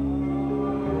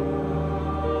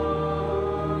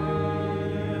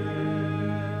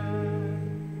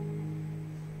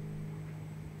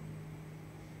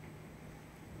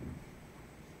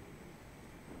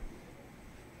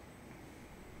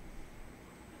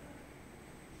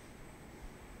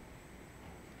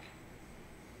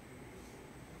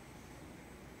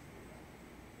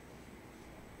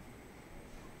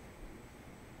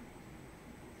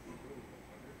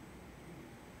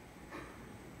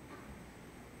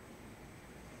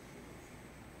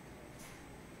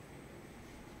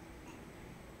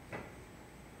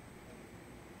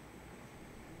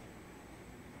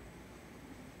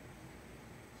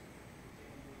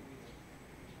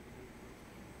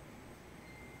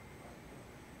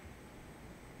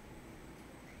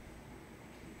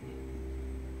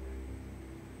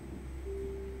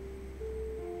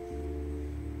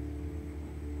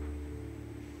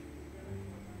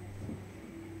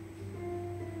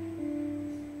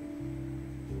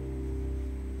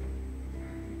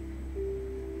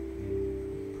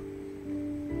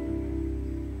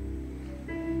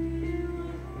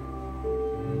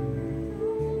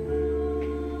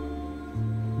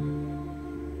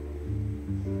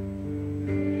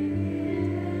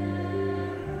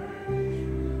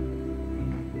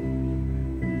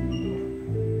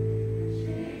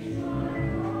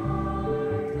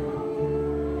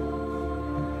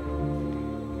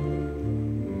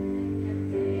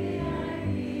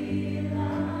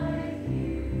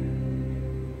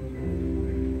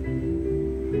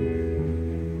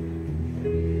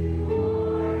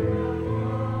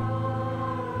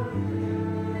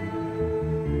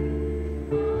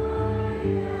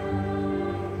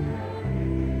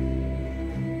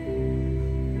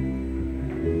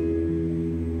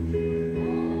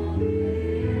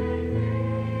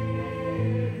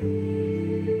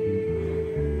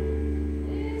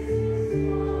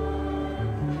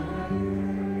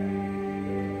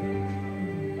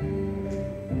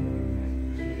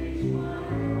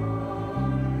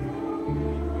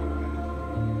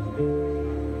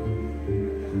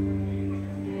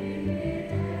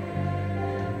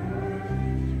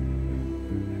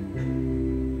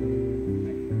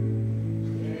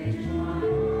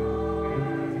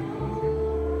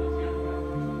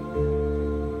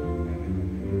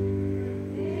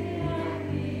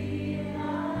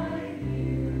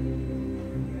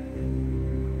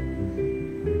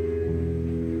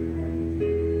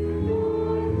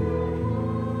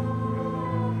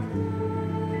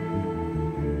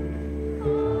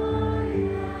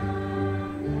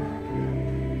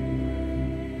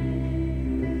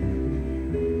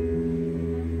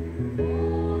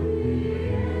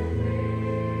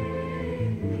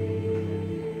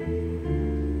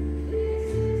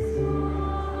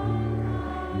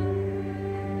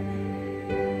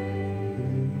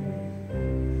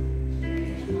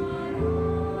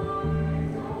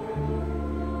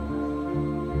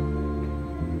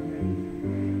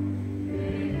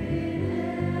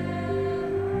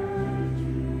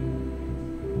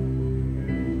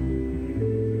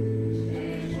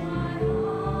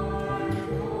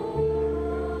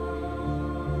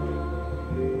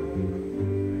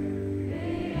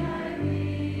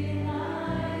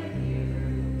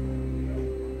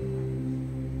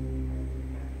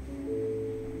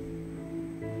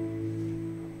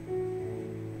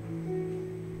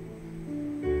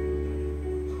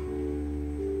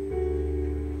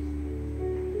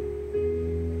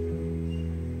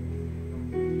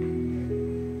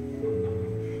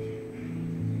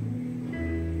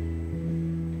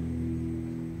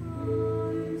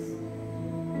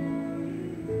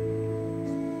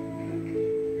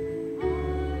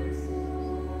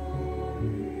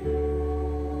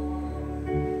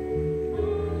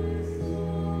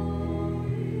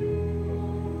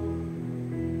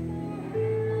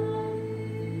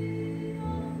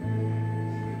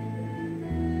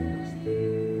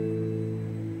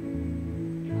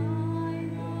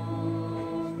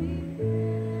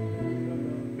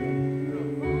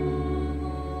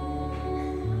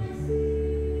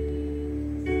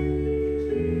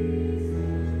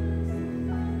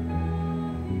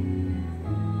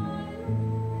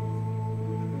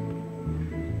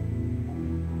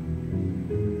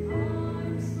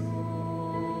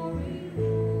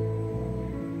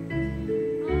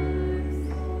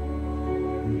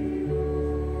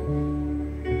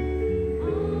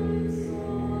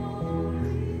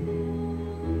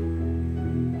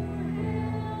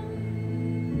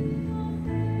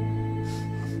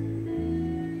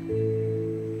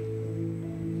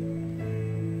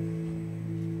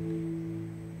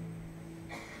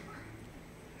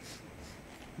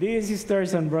 Dear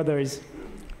sisters and brothers,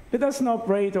 let us now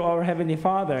pray to our Heavenly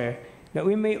Father that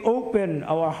we may open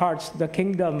our hearts to the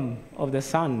kingdom of the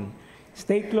Son,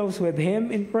 stay close with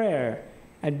Him in prayer,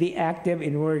 and be active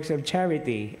in works of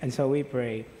charity. And so we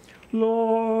pray.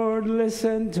 Lord,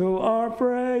 listen to our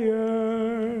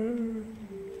prayer.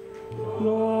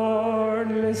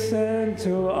 Lord, listen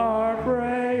to our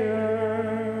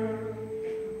prayer.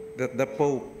 That the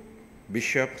Pope,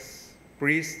 bishops,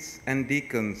 priests, and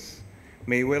deacons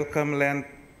may welcome Lent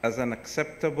as an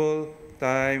acceptable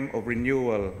time of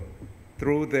renewal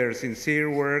through their sincere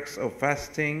works of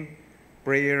fasting,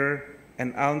 prayer,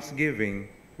 and almsgiving,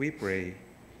 we pray.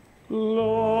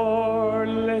 Lord,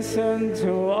 listen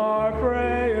to our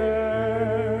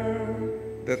prayer.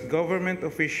 That government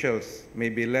officials may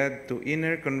be led to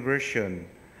inner conversion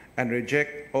and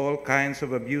reject all kinds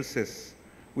of abuses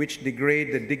which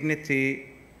degrade the dignity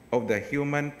of the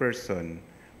human person,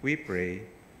 we pray.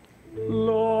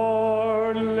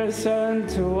 Lord, listen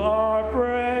to our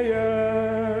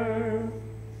prayer.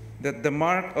 That the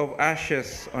mark of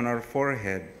ashes on our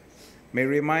forehead may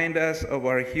remind us of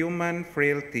our human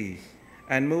frailty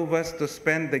and move us to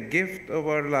spend the gift of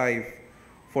our life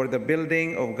for the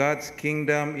building of God's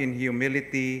kingdom in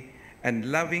humility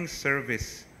and loving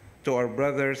service to our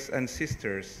brothers and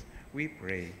sisters, we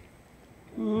pray.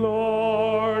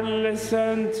 Lord,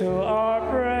 listen to our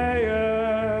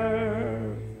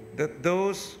prayer. That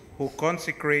those who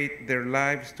consecrate their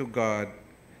lives to God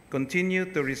continue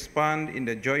to respond in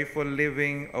the joyful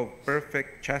living of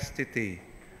perfect chastity,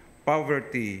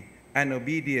 poverty, and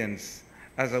obedience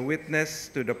as a witness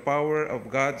to the power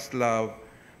of God's love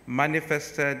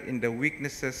manifested in the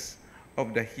weaknesses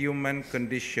of the human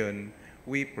condition,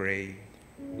 we pray.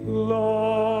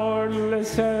 Lord,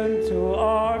 listen to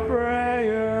our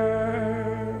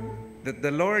prayer. That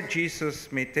the Lord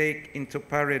Jesus may take into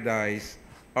paradise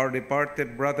our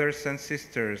departed brothers and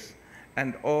sisters,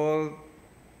 and all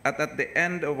at the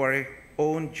end of our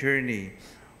own journey,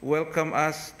 welcome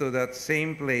us to that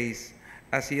same place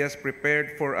as He has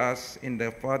prepared for us in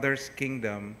the Father's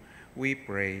kingdom, we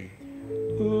pray.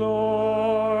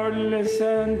 Lord,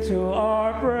 listen to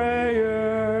our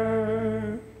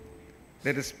prayer.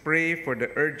 Let us pray for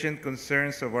the urgent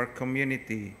concerns of our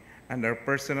community and our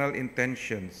personal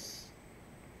intentions.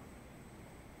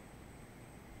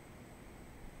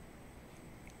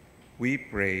 We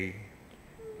pray.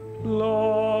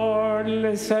 Lord,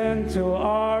 listen to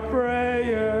our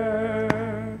prayer.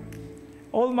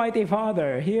 Almighty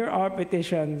Father, hear our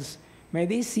petitions. May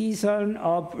this season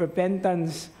of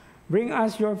repentance bring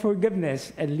us your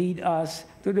forgiveness and lead us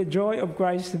to the joy of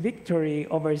Christ's victory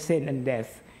over sin and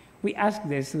death. We ask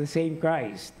this through the same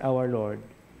Christ, our Lord.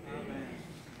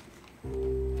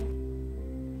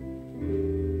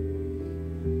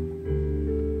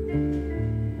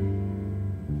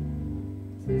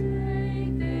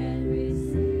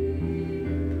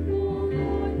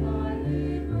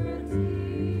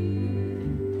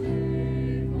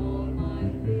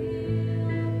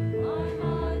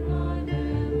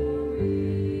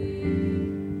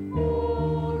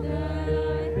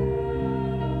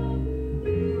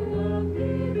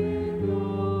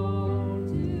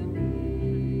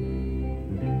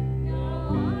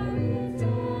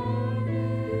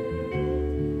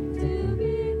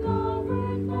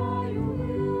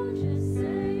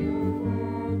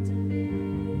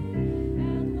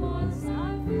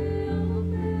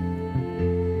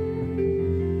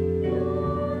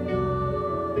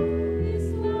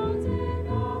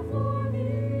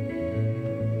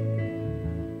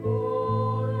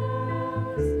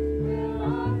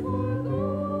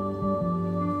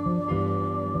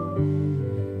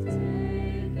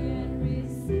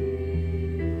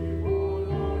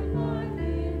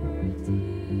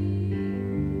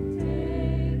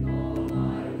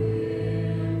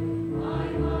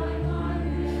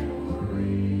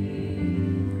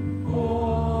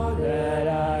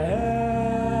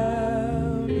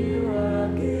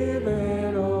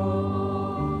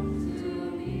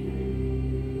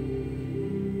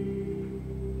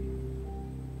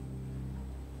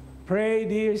 Pray,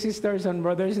 dear sisters and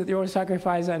brothers, that your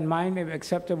sacrifice and mine may be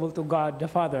acceptable to God, the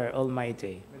Father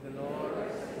Almighty. May the Lord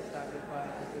accept the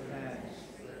sacrifice of your hands,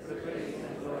 for the praise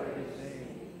and glory of His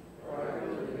name, for our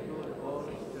good and the good of all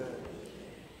His church.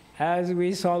 As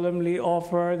we solemnly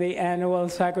offer the annual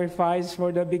sacrifice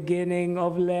for the beginning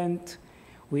of Lent,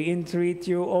 we entreat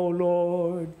you, O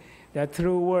Lord, that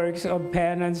through works of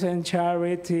penance and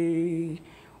charity,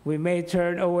 we may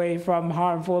turn away from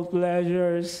harmful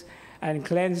pleasures and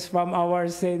cleanse from our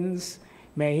sins.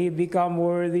 May He become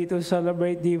worthy to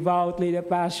celebrate devoutly the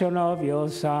passion of your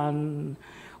Son,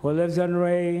 who lives and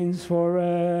reigns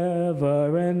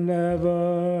forever and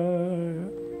ever.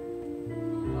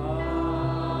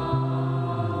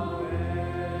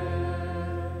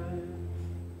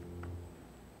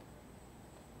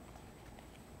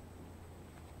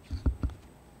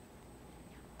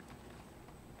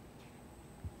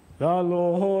 The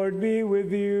Lord be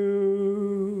with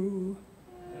you.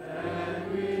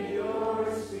 And with your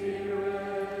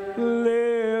spirit.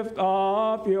 Lift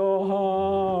up your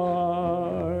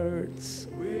hearts.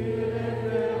 We lift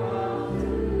them up to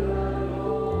the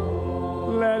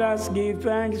Lord. Let us give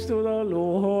thanks to the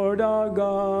Lord our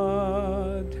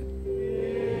God.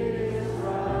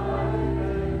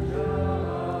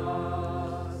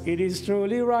 It is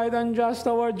truly right and just,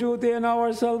 our duty and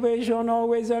our salvation,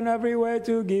 always and everywhere,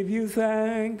 to give you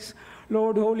thanks,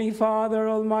 Lord, Holy Father,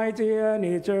 Almighty and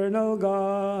eternal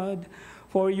God.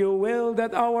 For you will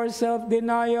that our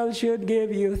self-denial should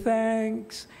give you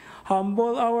thanks,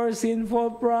 humble our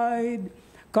sinful pride,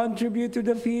 contribute to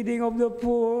the feeding of the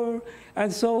poor,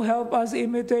 and so help us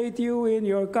imitate you in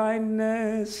your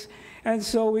kindness. And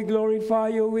so we glorify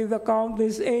you with the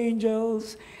countless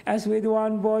angels, as with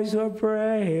one voice of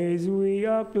praise we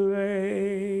acclaim.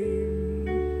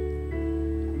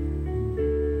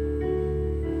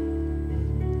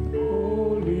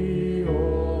 Holy,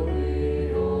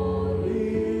 holy,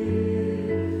 holy,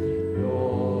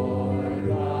 Lord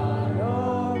God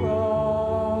of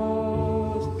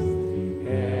hosts,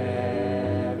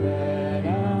 heaven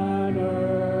and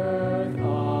earth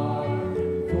are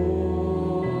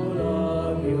full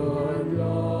of your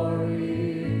glory.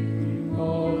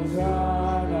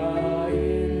 Hosanna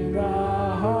in the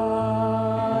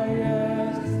highest.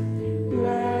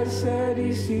 Blessed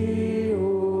is he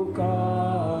who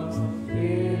comes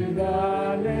in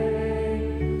the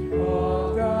name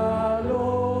of the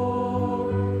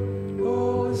Lord.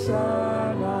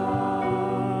 Hosanna,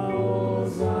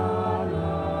 Hosanna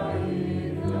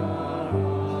in the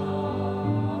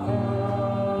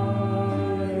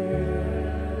highest.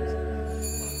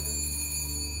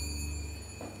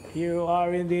 You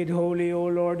are indeed holy, O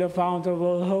Lord, the fount of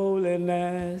all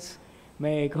holiness.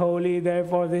 Make holy,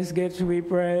 therefore, these gifts, we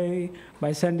pray,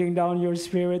 by sending down your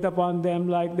Spirit upon them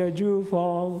like the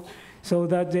dewfall, so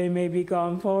that they may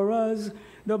become for us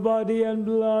the body and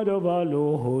blood of our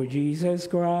Lord Jesus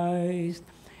Christ.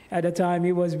 At the time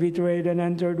he was betrayed and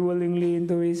entered willingly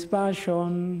into his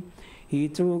passion, he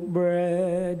took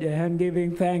bread and,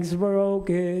 giving thanks,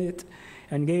 broke it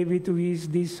and gave it to his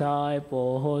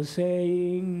disciples,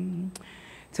 saying,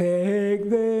 "Take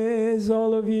this,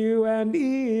 all of you, and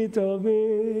eat of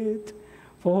it,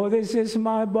 for this is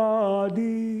my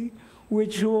body,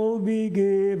 which will be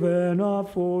given up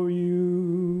for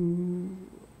you."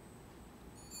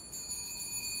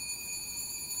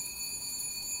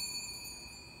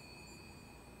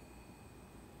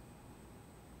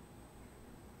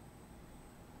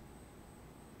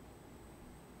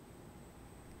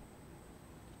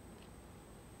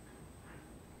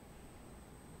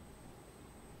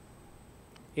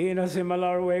 In a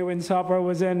similar way, when supper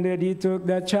was ended, he took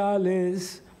the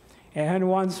chalice, and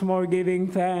once more giving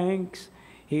thanks,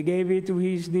 he gave it to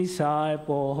his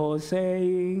disciples,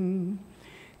 saying,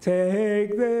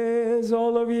 "Take this,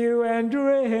 all of you, and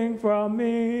drink from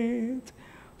it,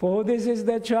 for this is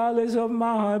the chalice of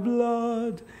my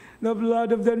blood, the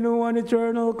blood of the new and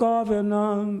eternal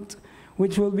covenant,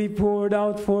 which will be poured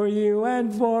out for you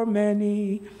and for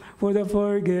many for the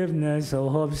forgiveness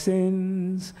of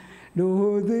sins.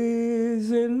 Do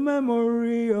this in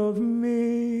memory of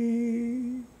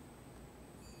me."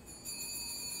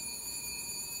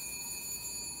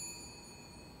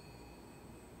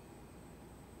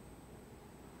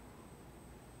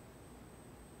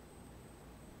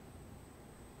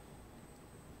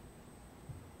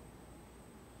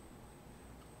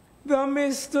 The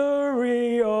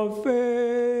mystery of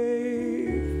faith.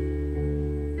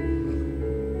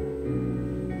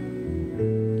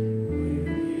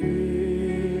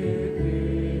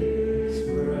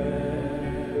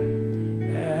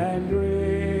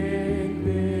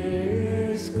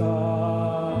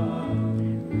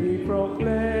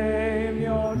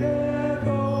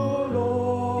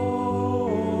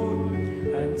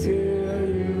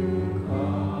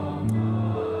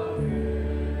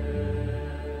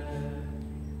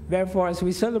 Therefore, as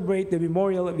we celebrate the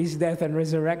memorial of his death and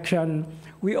resurrection,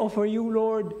 we offer you,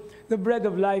 Lord, the bread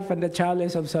of life and the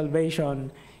chalice of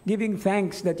salvation, giving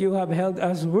thanks that you have held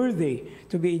us worthy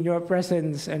to be in your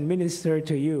presence and minister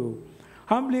to you.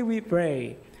 Humbly we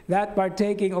pray that,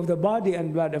 partaking of the body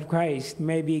and blood of Christ,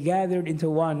 may be gathered into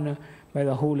one by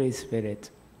the Holy Spirit.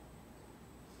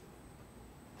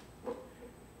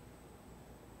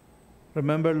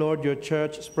 Remember, Lord, your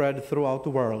church spread throughout the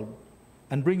world,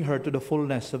 and bring her to the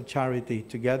fullness of charity,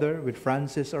 together with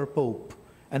Francis, our Pope,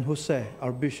 and Jose,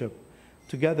 our Bishop,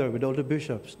 together with all the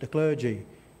bishops, the clergy,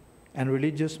 and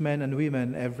religious men and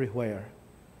women everywhere.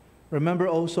 Remember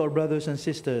also our brothers and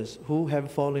sisters who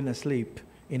have fallen asleep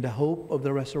in the hope of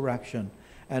the resurrection,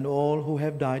 and all who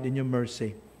have died in your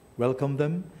mercy. Welcome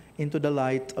them into the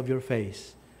light of your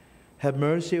face. Have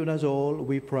mercy on us all,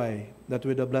 we pray, that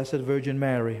with the Blessed Virgin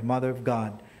Mary, Mother of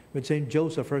God, with Saint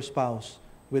Joseph, her spouse,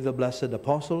 with the blessed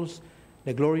apostles,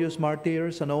 the glorious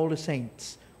martyrs, and all the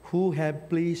saints who have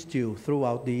pleased you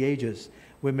throughout the ages,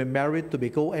 we may merit to be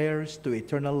co-heirs to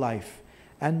eternal life,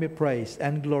 and may praise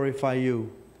and glorify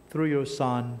you through your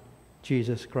Son,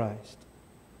 Jesus Christ.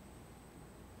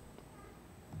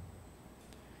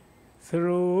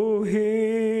 Through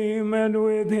him, and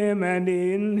with him, and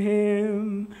in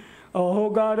him, O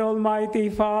God, Almighty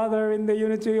Father, in the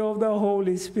unity of the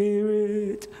Holy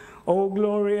Spirit, all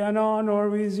glory and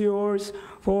honor is yours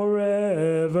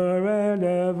forever and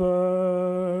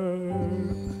ever.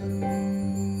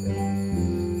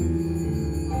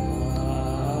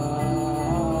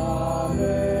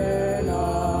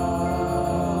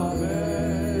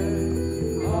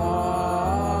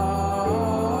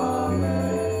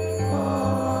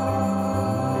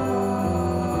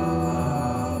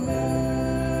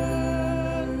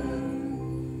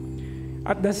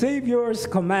 At the Savior's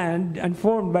command, and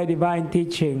formed by divine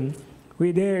teaching,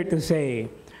 we dare to say,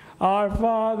 Our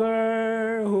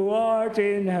Father, who art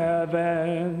in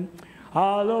heaven,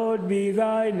 hallowed be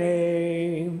thy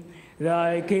name.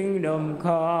 Thy kingdom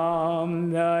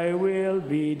come, thy will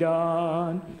be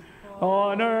done,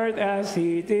 on earth as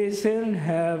it is in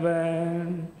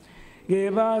heaven.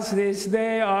 Give us this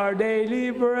day our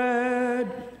daily bread,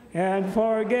 and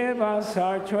forgive us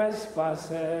our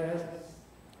trespasses,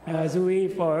 as we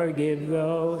forgive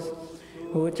those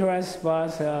who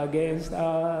trespass against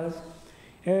us.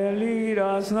 And lead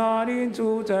us not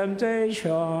into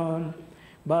temptation,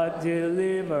 but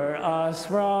deliver us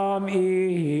from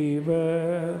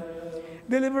evil.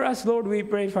 Deliver us, Lord, we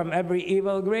pray, from every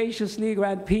evil. Graciously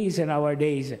grant peace in our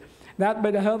days, that by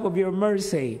the help of your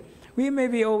mercy we may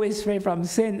be always free from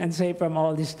sin and safe from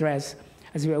all distress,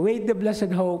 as we await the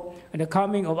blessed hope and the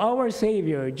coming of our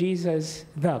Savior, Jesus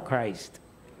the Christ.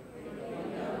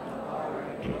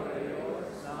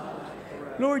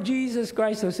 Lord Jesus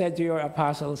Christ, who said to your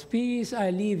apostles, Peace I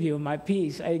leave you, my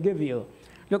peace I give you.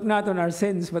 Look not on our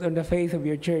sins, but on the faith of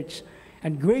your church,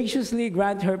 and graciously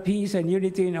grant her peace and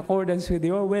unity in accordance with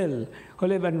your will, who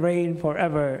live and reign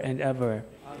forever and ever.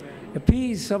 Amen. The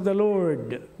peace of the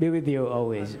Lord be with you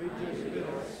always.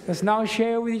 Let's now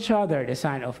share with each other the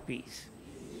sign of peace.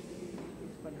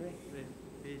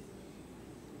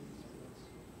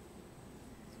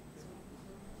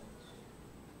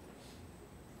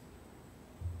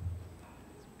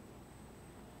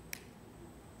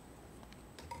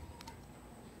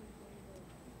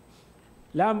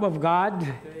 Lamb of God,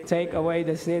 take away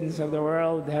the sins of the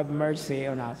world, have mercy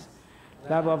on us.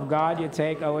 Lamb of God, you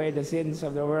take away the sins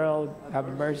of the world, have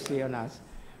mercy on us.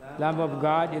 Lamb of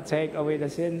God, you take away the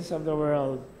sins of the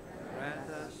world. Grant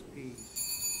us peace.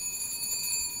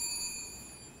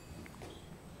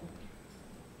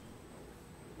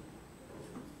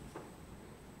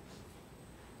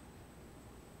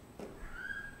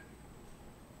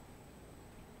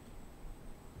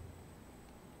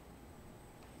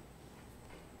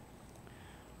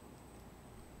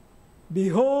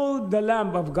 Behold the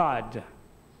Lamb of God.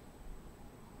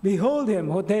 Behold him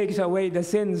who takes away the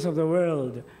sins of the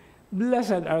world.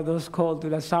 Blessed are those called to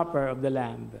the supper of the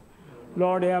Lamb.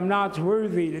 Lord, I am not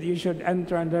worthy that you should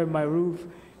enter under my roof,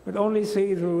 but only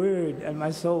say the word, and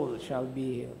my soul shall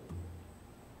be healed.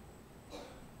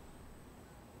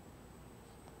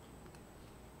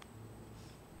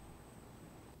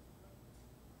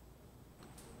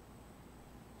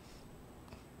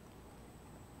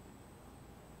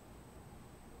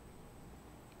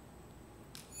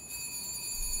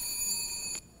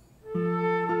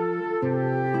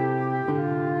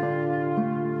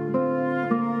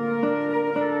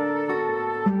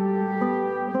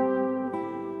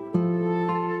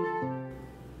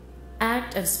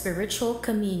 Of spiritual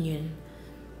communion.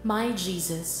 My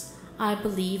Jesus, I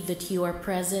believe that you are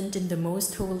present in the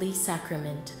most holy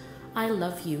sacrament. I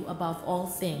love you above all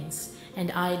things,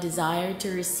 and I desire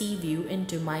to receive you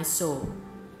into my soul.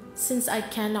 Since I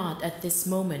cannot at this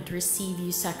moment receive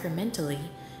you sacramentally,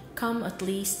 come at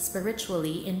least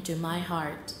spiritually into my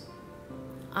heart.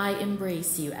 I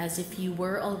embrace you as if you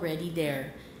were already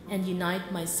there, and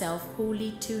unite myself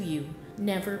wholly to you.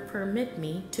 Never permit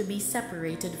me to be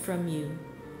separated from you.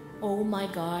 O my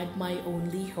God, my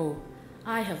only hope,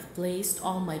 I have placed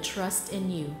all my trust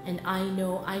in you, and I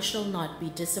know I shall not be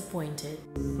disappointed.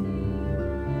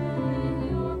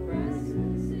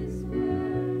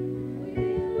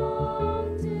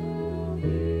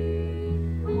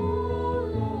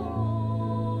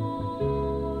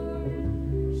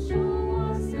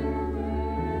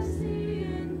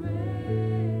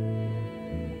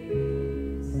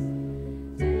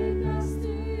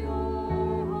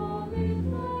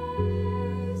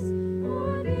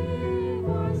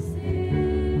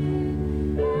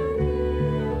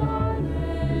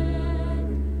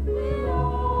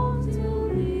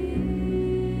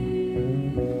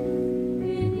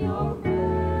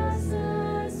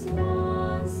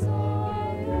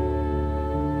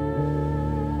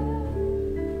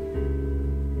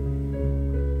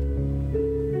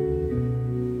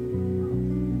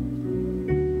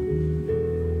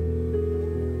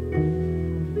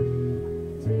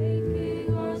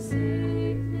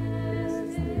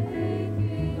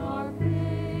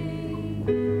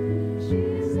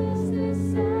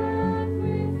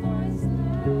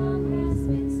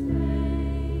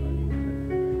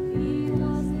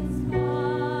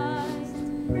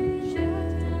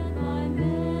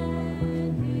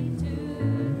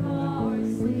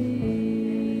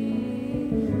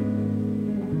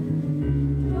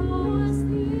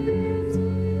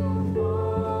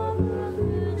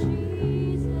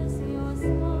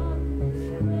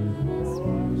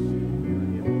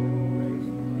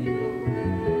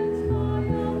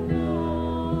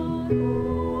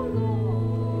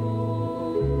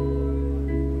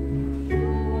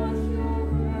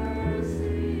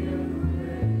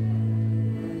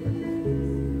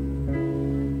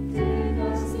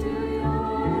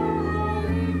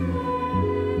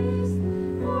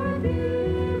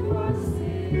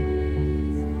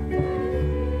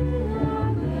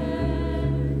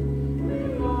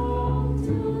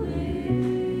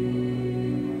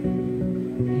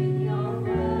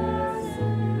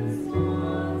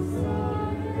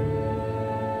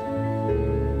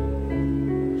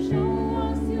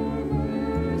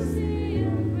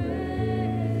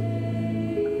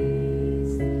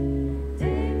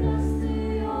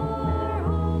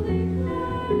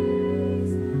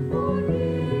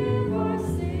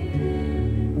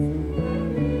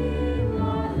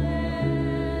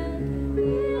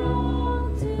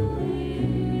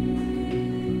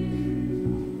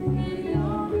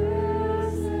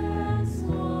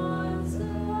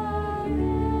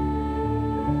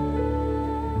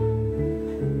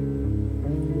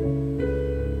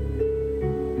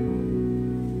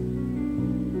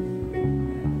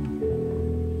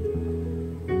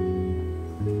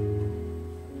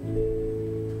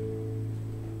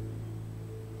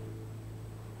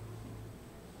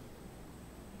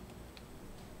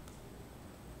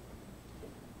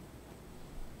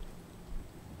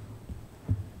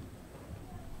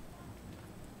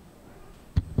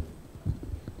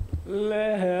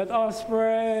 Let us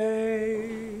pray.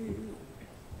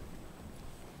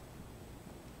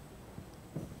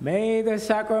 May the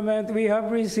sacrament we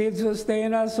have received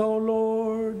sustain us, O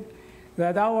Lord,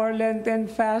 that our Lenten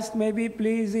fast may be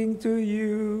pleasing to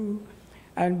you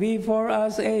and be for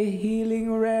us a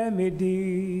healing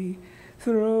remedy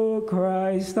through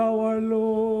Christ our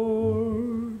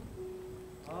Lord.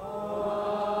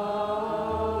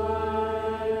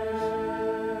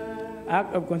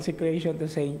 Act of consecration to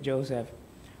Saint Joseph.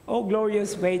 O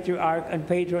glorious patriarch and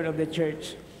patron of the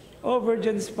Church, O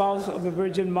virgin spouse of the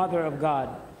Virgin Mother of God,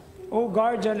 O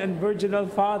guardian and virginal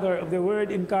Father of the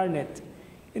Word incarnate,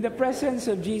 in the presence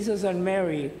of Jesus and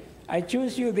Mary, I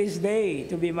choose you this day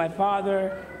to be my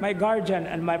Father, my guardian,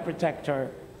 and my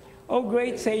protector. O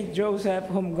great Saint Joseph,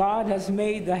 whom God has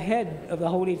made the head of the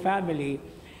Holy Family,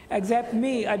 accept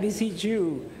me, I beseech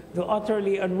you, though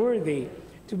utterly unworthy,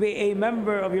 to be a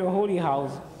member of your holy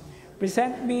house.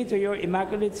 Present me to your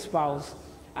immaculate spouse.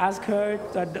 Ask her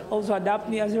to also adopt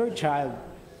me as your child.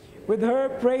 With her,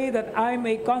 pray that I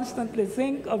may constantly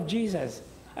think of Jesus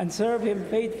and serve him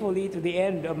faithfully to the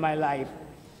end of my life.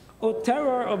 O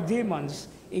terror of demons,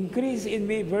 increase in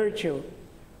me virtue.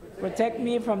 Protect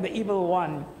me from the evil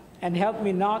one, and help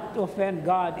me not to offend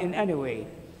God in any way.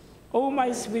 O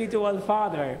my spiritual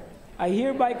Father, I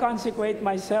hereby consecrate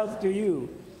myself to you.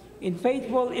 In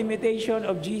faithful imitation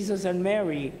of Jesus and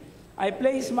Mary, I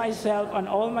place myself and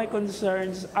all my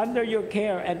concerns under your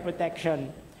care and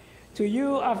protection. To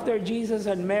you, after Jesus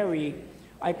and Mary,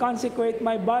 I consecrate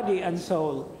my body and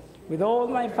soul, with all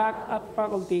my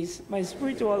faculties, my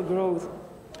spiritual growth,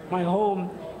 my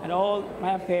home, and all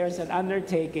my affairs and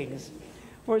undertakings.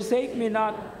 Forsake me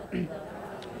not,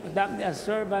 adopt me as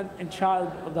servant and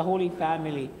child of the Holy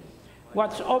Family.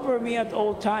 Watch over me at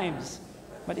all times,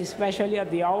 but especially at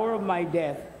the hour of my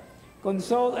death,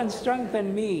 console and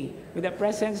strengthen me with the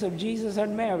presence of Jesus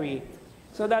and Mary,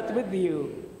 so that with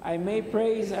you I may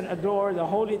praise and adore the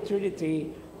Holy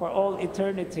Trinity for all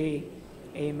eternity.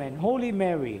 Amen. Holy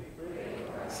Mary,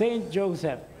 Saint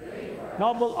Joseph,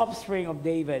 noble offspring of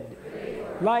David,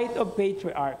 light of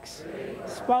patriarchs,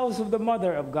 spouse of the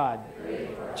Mother of God,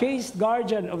 chaste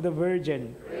guardian of the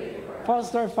Virgin,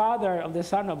 foster father of the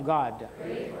Son of God,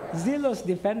 zealous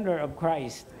defender of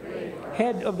Christ,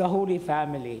 head of the Holy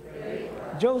Family,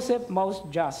 Joseph most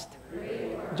just,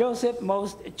 Joseph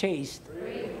most chaste,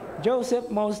 Joseph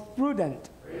most prudent,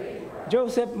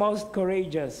 Joseph most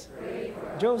courageous,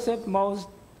 Joseph most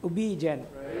obedient,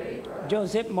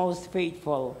 Joseph most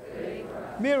faithful,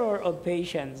 mirror of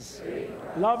patience,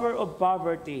 lover of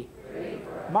poverty,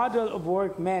 model of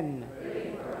workmen,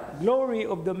 glory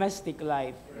of domestic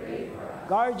life,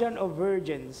 guardian of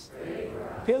virgins,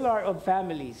 pillar of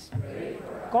families,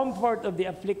 comfort of the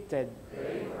afflicted,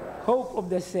 hope of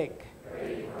the sick,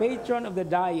 patron of the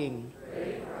dying,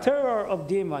 terror of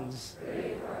demons,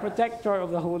 protector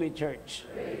of the Holy Church.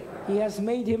 He has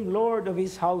made him Lord of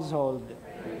his household.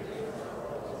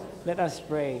 Let us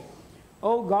pray.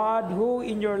 O God, who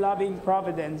in your loving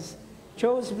providence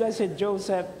chose Blessed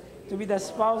Joseph to be the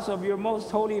spouse of your most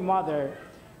holy mother,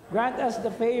 grant us the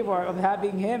favor of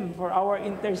having him for our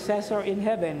intercessor in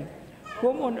heaven,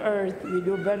 whom on earth we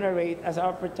do venerate as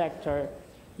our protector,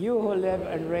 you who live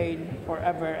and reign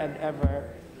forever and ever.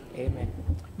 Amen.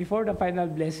 Before the final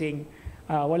blessing,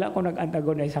 wala ko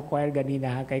nag-antagonize sa choir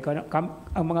ganina. Kay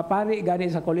ang mga pari gani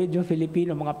sa Koledyo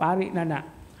Filipino, mga pari na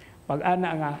pag ana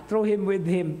nga, through him, with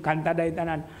him, kanta dahi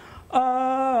tanan.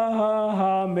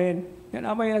 Amen. Yan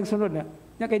amay nagsunod na.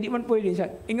 Kaya di man pwede siya.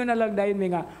 Ingon na lang dahil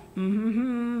may nga,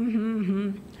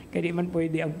 kaya di man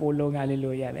pwede ang pulo nga,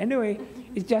 hallelujah. Anyway,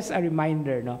 it's just a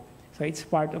reminder, no? So it's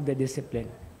part of the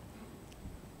discipline.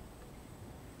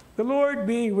 The Lord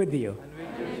be with you.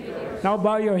 Now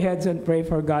bow your heads and pray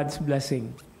for God's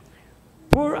blessing.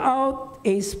 Pour out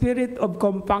a spirit of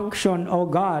compunction, O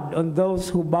God, on those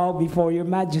who bow before your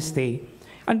majesty,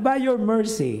 and by your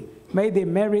mercy, may they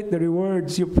merit the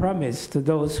rewards you promise to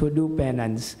those who do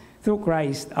penance, through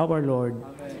Christ our Lord.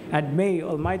 Amen. And may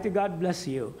Almighty God bless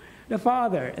you, the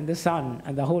Father, and the Son,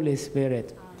 and the Holy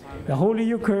Spirit. Amen. The Holy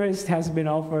Eucharist has been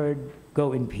offered.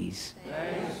 Go in peace.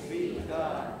 Thanks be to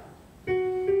God.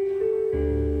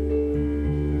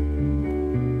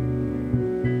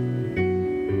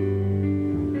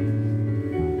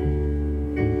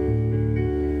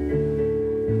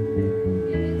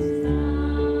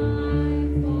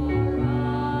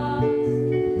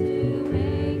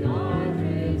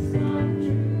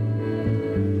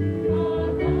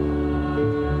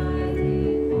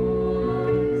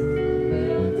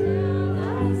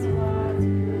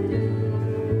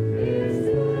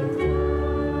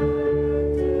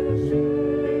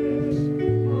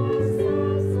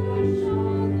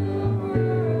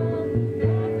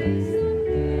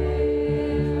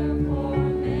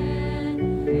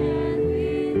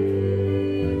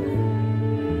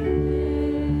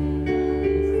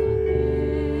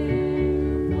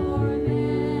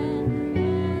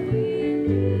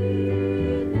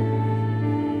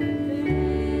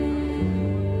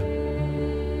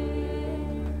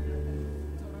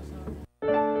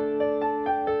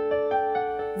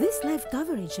 This live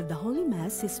coverage of the Holy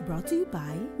Mass is brought to you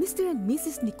by Mr. and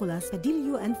Mrs. Nicolas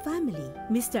Padillo and family,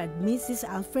 Mr. and Mrs.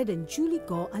 Alfred and Julie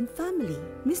Go and family,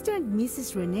 Mr. and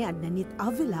Mrs. Rene and Nanit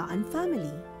Avila and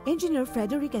family, Engineer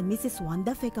Frederick and Mrs.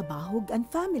 Wanda Fecabahog and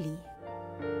family,